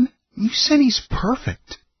up again? You said he's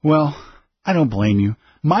perfect. Well, I don't blame you.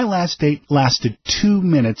 My last date lasted 2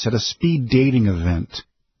 minutes at a speed dating event.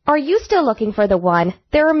 Are you still looking for the one?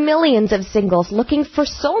 There are millions of singles looking for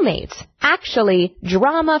soulmates. Actually,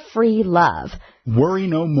 drama-free love. Worry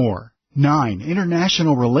no more. 9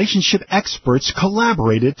 international relationship experts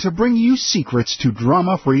collaborated to bring you secrets to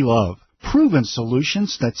drama-free love. Proven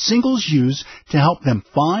solutions that singles use to help them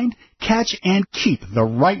find, catch, and keep the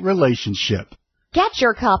right relationship. Get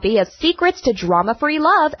your copy of Secrets to Drama-Free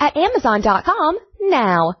Love at Amazon.com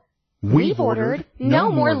now. We've ordered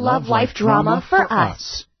No More Love Life Drama for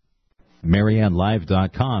us.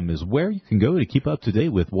 MarianneLive.com is where you can go to keep up to date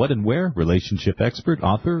with what and where relationship expert,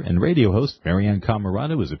 author, and radio host Marianne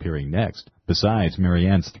Camarado is appearing next. Besides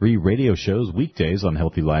Marianne's 3 radio shows weekdays on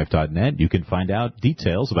HealthyLife.net, you can find out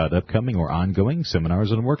details about upcoming or ongoing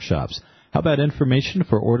seminars and workshops. How about information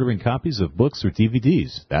for ordering copies of books or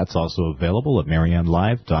DVDs? That's also available at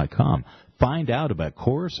MarianneLive.com. Find out about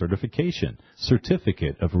CORE certification,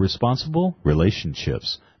 Certificate of Responsible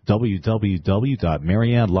Relationships.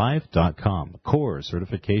 www.mariannelive.com. CORE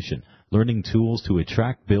certification, learning tools to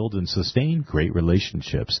attract, build, and sustain great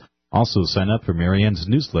relationships. Also sign up for Marianne's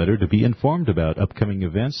newsletter to be informed about upcoming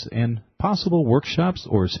events and possible workshops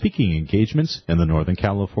or speaking engagements in the Northern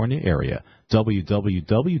California area.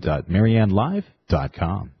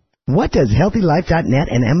 www.mariannelive.com. What does HealthyLife.net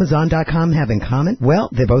and Amazon.com have in common? Well,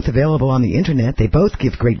 they're both available on the Internet. They both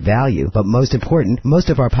give great value. But most important, most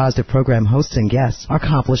of our positive program hosts and guests are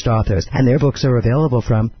accomplished authors, and their books are available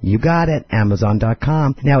from, you got it,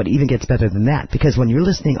 Amazon.com. Now, it even gets better than that, because when you're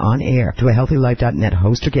listening on air to a HealthyLife.net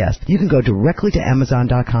host or guest, you can go directly to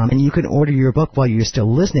Amazon.com and you can order your book while you're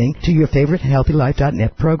still listening to your favorite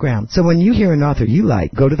HealthyLife.net program. So when you hear an author you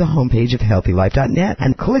like, go to the homepage of HealthyLife.net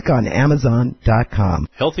and click on Amazon.com.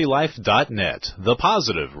 HealthyLife.net, the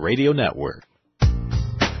positive radio network.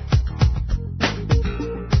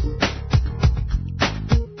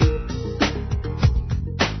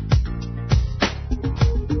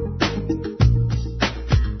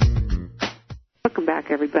 Welcome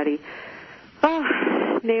back, everybody. Oh,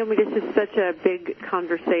 Naomi, this is such a big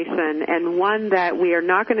conversation, and one that we are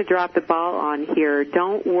not going to drop the ball on here.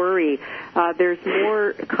 Don't worry. There's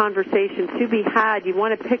more conversation to be had. You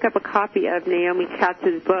want to pick up a copy of Naomi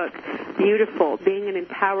Katz's book, Beautiful, Being an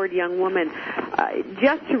Empowered Young Woman.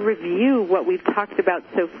 Just to review what we've talked about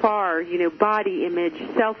so far, body image,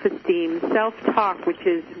 self-esteem, self-talk, which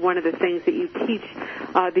is one of the things that you teach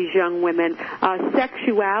these young women,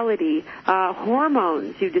 sexuality,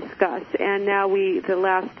 hormones you discuss, and now the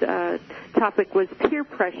last topic was peer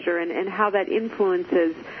pressure and how that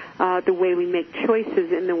influences the way we make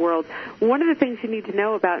choices in the world. One of the things you need to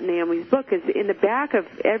know about Naomi's book is in the back of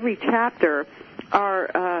every chapter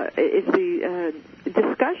is the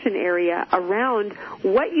discussion area around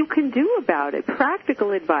what you can do about it,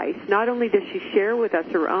 practical advice. Not only does she share with us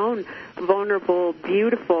her own vulnerable,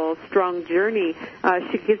 beautiful, strong journey,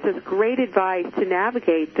 she gives us great advice to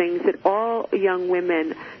navigate things that all young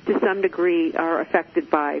women, to some degree, are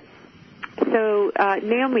affected by. So,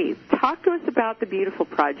 Naomi, talk to us about the Beautiful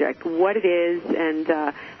Project, what it is,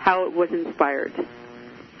 and how it was inspired.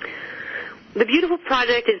 The Beautiful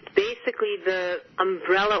Project is basically the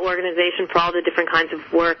umbrella organization for all the different kinds of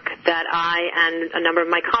work that I and a number of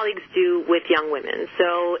my colleagues do with young women.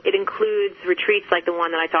 So it includes retreats like the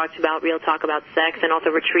one that I talked about, Real Talk About Sex, and also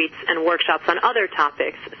retreats and workshops on other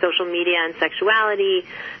topics, social media and sexuality,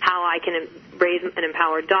 how I can raise an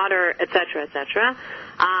empowered daughter, et cetera, et cetera.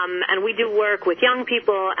 And we do work with young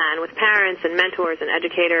people and with parents and mentors and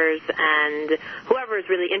educators and whoever is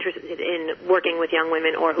really interested in working with young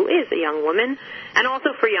women or who is a young woman, and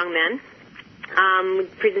also for young men.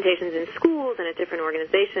 Presentations in schools and at different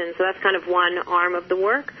organizations. So that's kind of one arm of the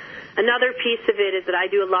work. Another piece of it is that I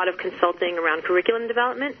do a lot of consulting around curriculum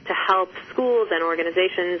development to help schools and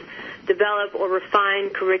organizations develop or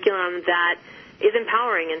refine curriculum that is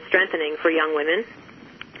empowering and strengthening for young women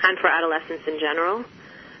and for adolescents in general.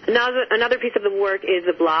 Another piece of the work is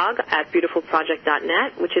a blog at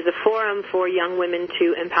beautifulproject.net, which is a forum for young women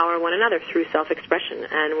to empower one another through self-expression.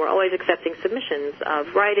 And we're always accepting submissions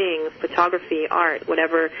of writing, photography, art,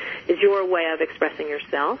 whatever is your way of expressing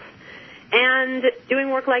yourself. And doing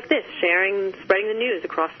work like this, sharing, spreading the news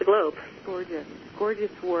across the globe. Gorgeous.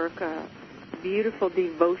 Gorgeous work. Beautiful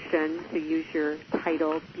devotion, to use your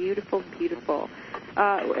title. Beautiful, beautiful.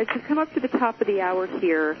 As we come up to the top of the hour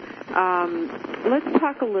here, let's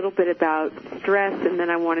talk a little bit about stress, and then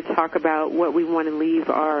I want to talk about what we want to leave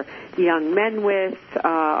our young men with,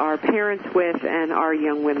 our parents with, and our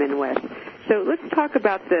young women with. So let's talk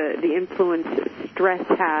about the influence stress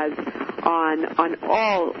has on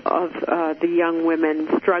all of the young women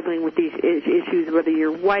struggling with these issues, whether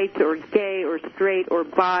you're white or gay or straight or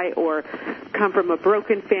bi or come from a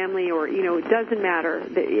broken family, or it doesn't matter.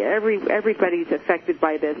 Everybody's affected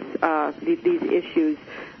by these issues.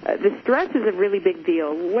 The stress is a really big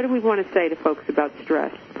deal. What do we want to say to folks about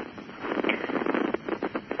stress?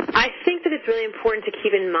 I think that it's really important to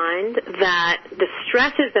keep in mind that the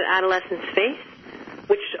stresses that adolescents face,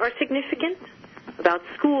 which are significant, about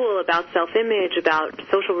school, about self-image, about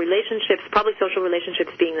social relationships, probably social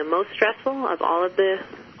relationships being the most stressful of all of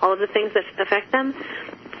the things that affect them.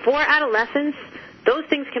 For adolescents, those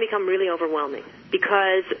things can become really overwhelming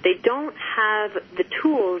because they don't have the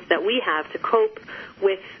tools that we have to cope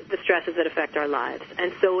with the stresses that affect our lives.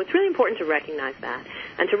 And so it's really important to recognize that,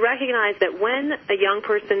 and to recognize that when a young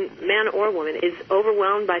person, man or woman, is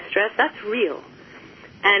overwhelmed by stress, that's real.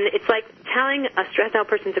 And it's like telling a stressed out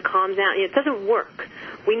person to calm down. It doesn't work.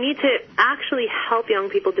 We need to actually help young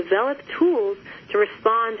people develop tools to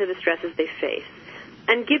respond to the stresses they face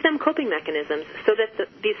and give them coping mechanisms so that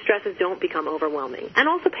these stresses don't become overwhelming. And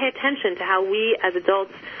also pay attention to how we as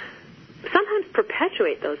adults sometimes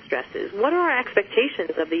perpetuate those stresses. What are our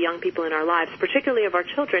expectations of the young people in our lives, particularly of our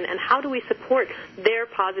children, and how do we support their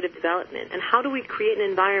positive development? And how do we create an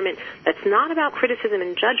environment that's not about criticism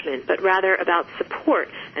and judgment, but rather about support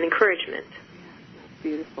and encouragement?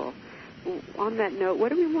 Beautiful. on that note, what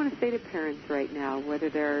do we want to say to parents right now, whether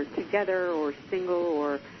they're together or single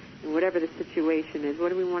or whatever the situation is? What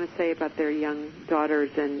do we want to say about their young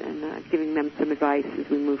daughters and giving them some advice as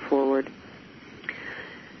we move forward?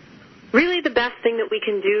 Really, the best thing that we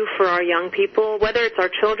can do for our young people, whether it's our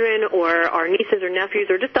children or our nieces or nephews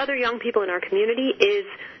or just other young people in our community, is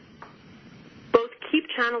both keep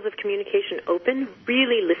channels of communication open,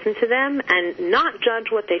 really listen to them, and not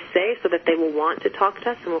judge what they say so that they will want to talk to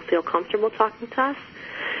us and will feel comfortable talking to us,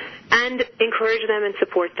 and encourage them and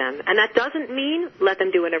support them. And that doesn't mean let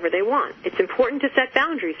them do whatever they want. It's important to set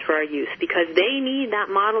boundaries for our youth because they need that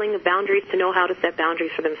modeling of boundaries to know how to set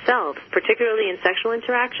boundaries for themselves, particularly in sexual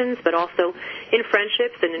interactions, but also in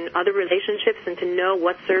friendships and in other relationships, and to know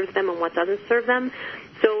what serves them and what doesn't serve them.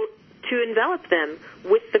 So to envelop them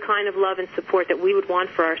with the kind of love and support that we would want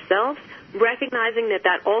for ourselves, recognizing that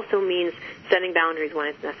that also means setting boundaries when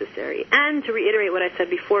it's necessary. And to reiterate what I said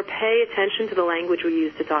before, pay attention to the language we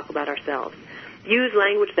use to talk about ourselves. Use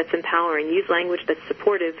language that's empowering. Use language that's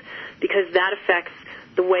supportive, because that affects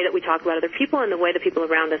the way that we talk about other people and the way the people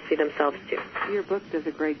around us see themselves too. Your book does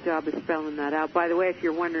a great job of spelling that out. By the way, if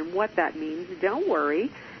you're wondering what that means, don't worry.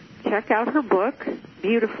 Check out her book,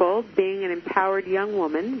 Beautiful, Being an Empowered Young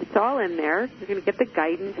Woman. It's all in there. You're going to get the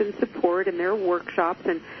guidance and support, and there are workshops.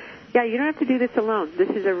 And, yeah, you don't have to do this alone. This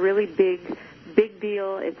is a really big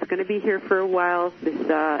deal. It's going to be here for a while. This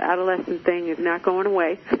adolescent thing is not going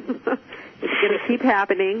away. It's going to keep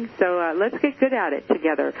happening. So let's get good at it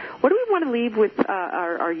together. What do we want to leave with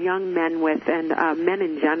our young men with, and men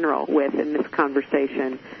in general with, in this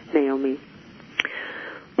conversation, Naomi?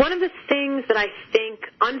 One of the things that I think,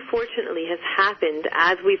 unfortunately, has happened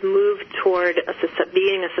as we've moved toward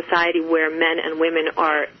being a society where men and women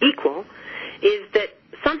are equal is that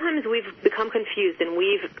sometimes we've become confused, and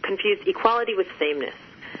we've confused equality with sameness.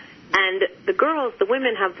 And the girls, the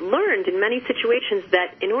women, have learned in many situations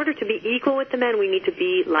that in order to be equal with the men, we need to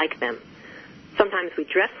be like them. Sometimes we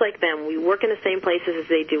dress like them. We work in the same places as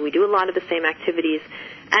they do. We do a lot of the same activities.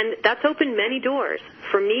 And that's opened many doors.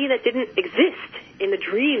 For me, that didn't exist in the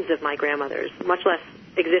dreams of my grandmothers, much less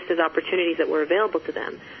exist as opportunities that were available to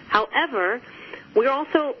them. However, we're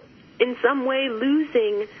also in some way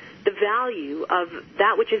losing the value of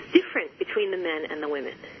that which is different between the men and the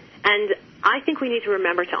women. And I think we need to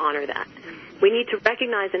remember to honor that. We need to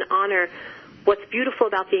recognize and honor what's beautiful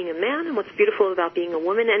about being a man and what's beautiful about being a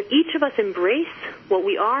woman, and each of us embrace what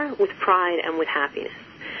we are with pride and with happiness.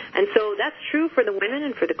 And so that's true for the women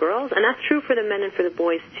and for the girls, and that's true for the men and for the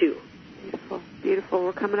boys, too. Beautiful, beautiful.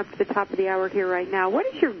 We're coming up to the top of the hour here right now. What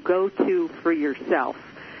is your go-to for yourself?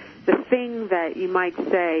 The thing that you might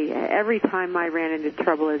say, every time I ran into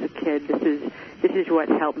trouble as a kid, this is what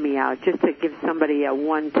helped me out, just to give somebody a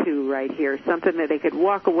 1-2 right here, something that they could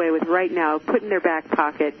walk away with right now, put in their back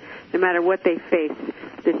pocket, no matter what they face.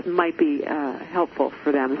 This might be helpful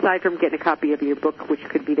for them, aside from getting a copy of your book, which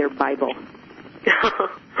could be their Bible.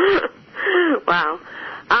 Wow.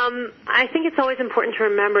 I think it's always important to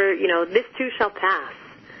remember, this too shall pass.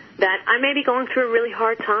 That I may be going through a really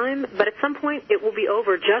hard time, but at some point it will be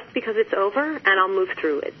over just because it's over, and I'll move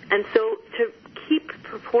through it. And so to keep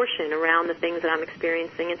proportion around the things that I'm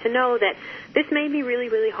experiencing, and to know that this may be really,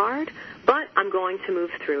 really hard, but I'm going to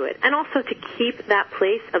move through it. And also to keep that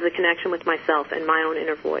place of the connection with myself and my own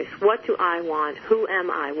inner voice. What do I want? Who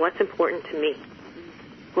am I? What's important to me?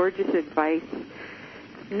 Gorgeous advice.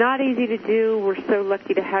 Not easy to do. We're so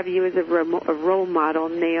lucky to have you as a role model,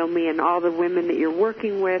 Naomi, and all the women that you're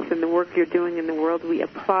working with and the work you're doing in the world. We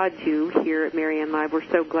applaud you here at Marianne Live. We're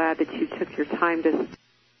so glad that you took your time to...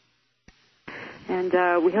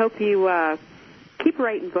 And we hope you keep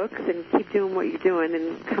writing books and keep doing what you're doing,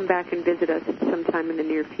 and come back and visit us sometime in the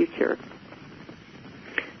near future.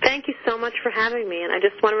 Thank you so much for having me, and I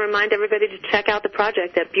just want to remind everybody to check out the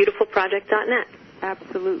project at beautifulproject.net.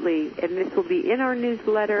 Absolutely. And this will be in our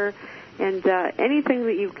newsletter. And anything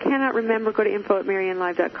that you cannot remember, go to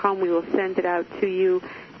info@mariannelive.com. We will send it out to you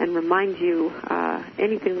and remind you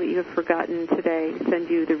anything that you have forgotten today,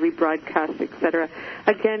 send you the rebroadcast, etc.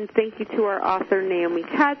 Again, thank you to our author, Naomi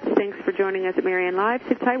Katz. Thanks for joining us at Marianne Live.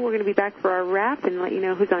 Sit tight. We're going to be back for our wrap and let you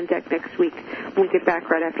know who's on deck next week when we get back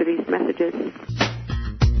right after these messages.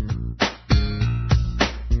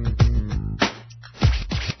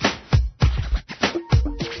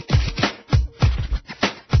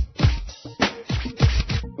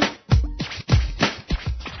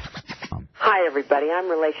 Hi, everybody. I'm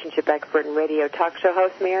relationship expert and radio talk show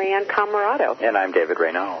host Marianne Camarado. And I'm David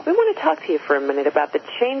Reynolds. We want to talk to you for a minute about the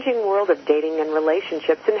changing world of dating and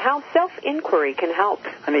relationships and how self-inquiry can help.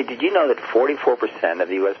 Honey, did you know that 44% of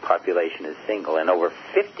the U.S. population is single and over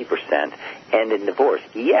 50% end in divorce?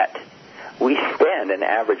 Yet, we spend an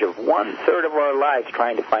average of one-third of our lives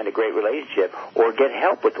trying to find a great relationship or get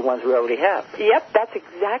help with the ones we already have. Yep, that's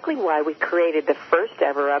exactly why we created the first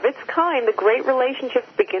ever of its kind, the Great Relationships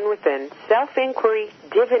Begin Within Self-Inquiry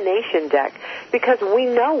Divination Deck, because we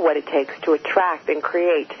know what it takes to attract and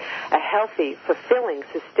create a healthy, fulfilling,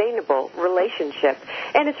 sustainable relationship.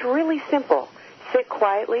 And it's really simple. Sit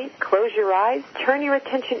quietly, close your eyes, turn your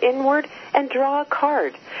attention inward, and draw a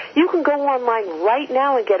card. You can go online right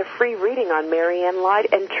now and get a free reading on Marianne Live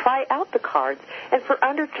and try out the cards. And for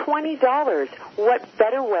under $20, what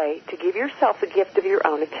better way to give yourself a gift of your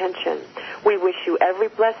own attention? We wish you every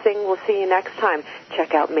blessing. We'll see you next time.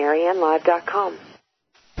 Check out MarianneLive.com.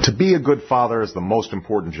 To be a good father is the most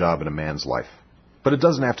important job in a man's life. But it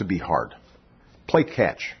doesn't have to be hard. Play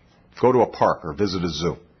catch. Go to a park or visit a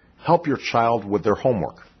zoo. Help your child with their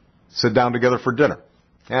homework. Sit down together for dinner.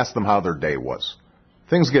 Ask them how their day was.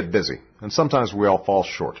 Things get busy, and sometimes we all fall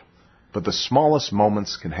short. But the smallest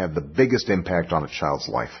moments can have the biggest impact on a child's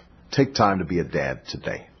life. Take time to be a dad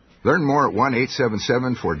today. Learn more at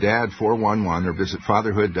 1-877-4DAD-411 or visit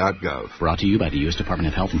fatherhood.gov. Brought to you by the U.S. Department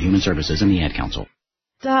of Health and Human Services and the Ad Council.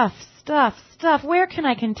 Stuff. Where can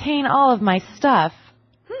I contain all of my stuff?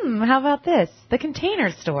 How about this? The Container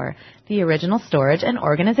Store, the original storage and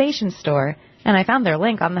organization store. And I found their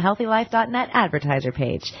link on the HealthyLife.net advertiser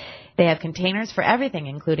page. They have containers for everything,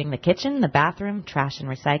 including the kitchen, the bathroom, trash and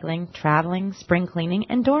recycling, traveling, spring cleaning,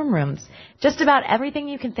 and dorm rooms. Just about everything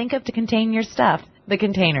you can think of to contain your stuff. The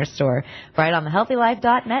Container Store, right on the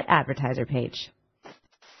HealthyLife.net advertiser page.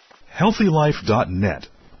 HealthyLife.net,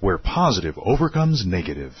 where positive overcomes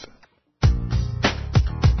negative.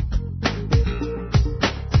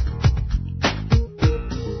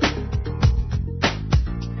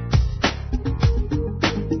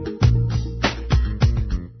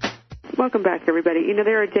 Welcome back, everybody. You know,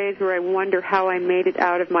 there are days where I wonder how I made it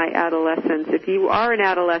out of my adolescence. If you are an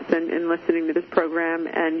adolescent and listening to this program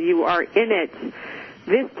and you are in it,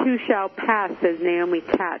 this too shall pass, says Naomi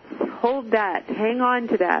Katz. Hold that. Hang on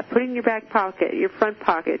to that. Put it in your back pocket, your front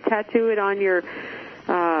pocket. Tattoo it on your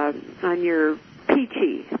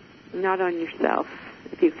peachy, not on yourself,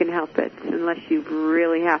 if you can help it, unless you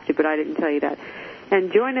really have to, but I didn't tell you that.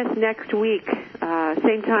 And join us next week,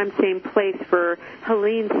 same time, same place, for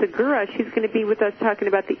Helene Segura. She's going to be with us talking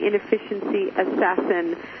about the inefficiency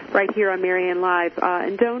assassin right here on Marianne Live.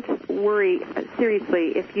 And don't worry,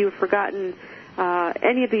 seriously, if you've forgotten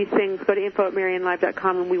any of these things, go to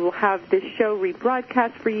info@mariannelive.com, and we will have this show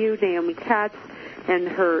rebroadcast for you. Naomi Katz and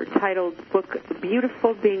her titled book,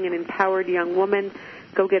 Beautiful, Being an Empowered Young Woman.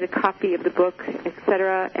 Go get a copy of the book,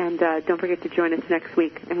 etc., and don't forget to join us next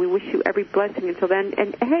week. And we wish you every blessing until then.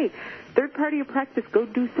 And, hey, third part of your practice, go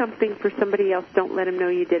do something for somebody else. Don't let them know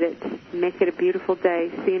you did it. Make it a beautiful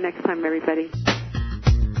day. See you next time, everybody.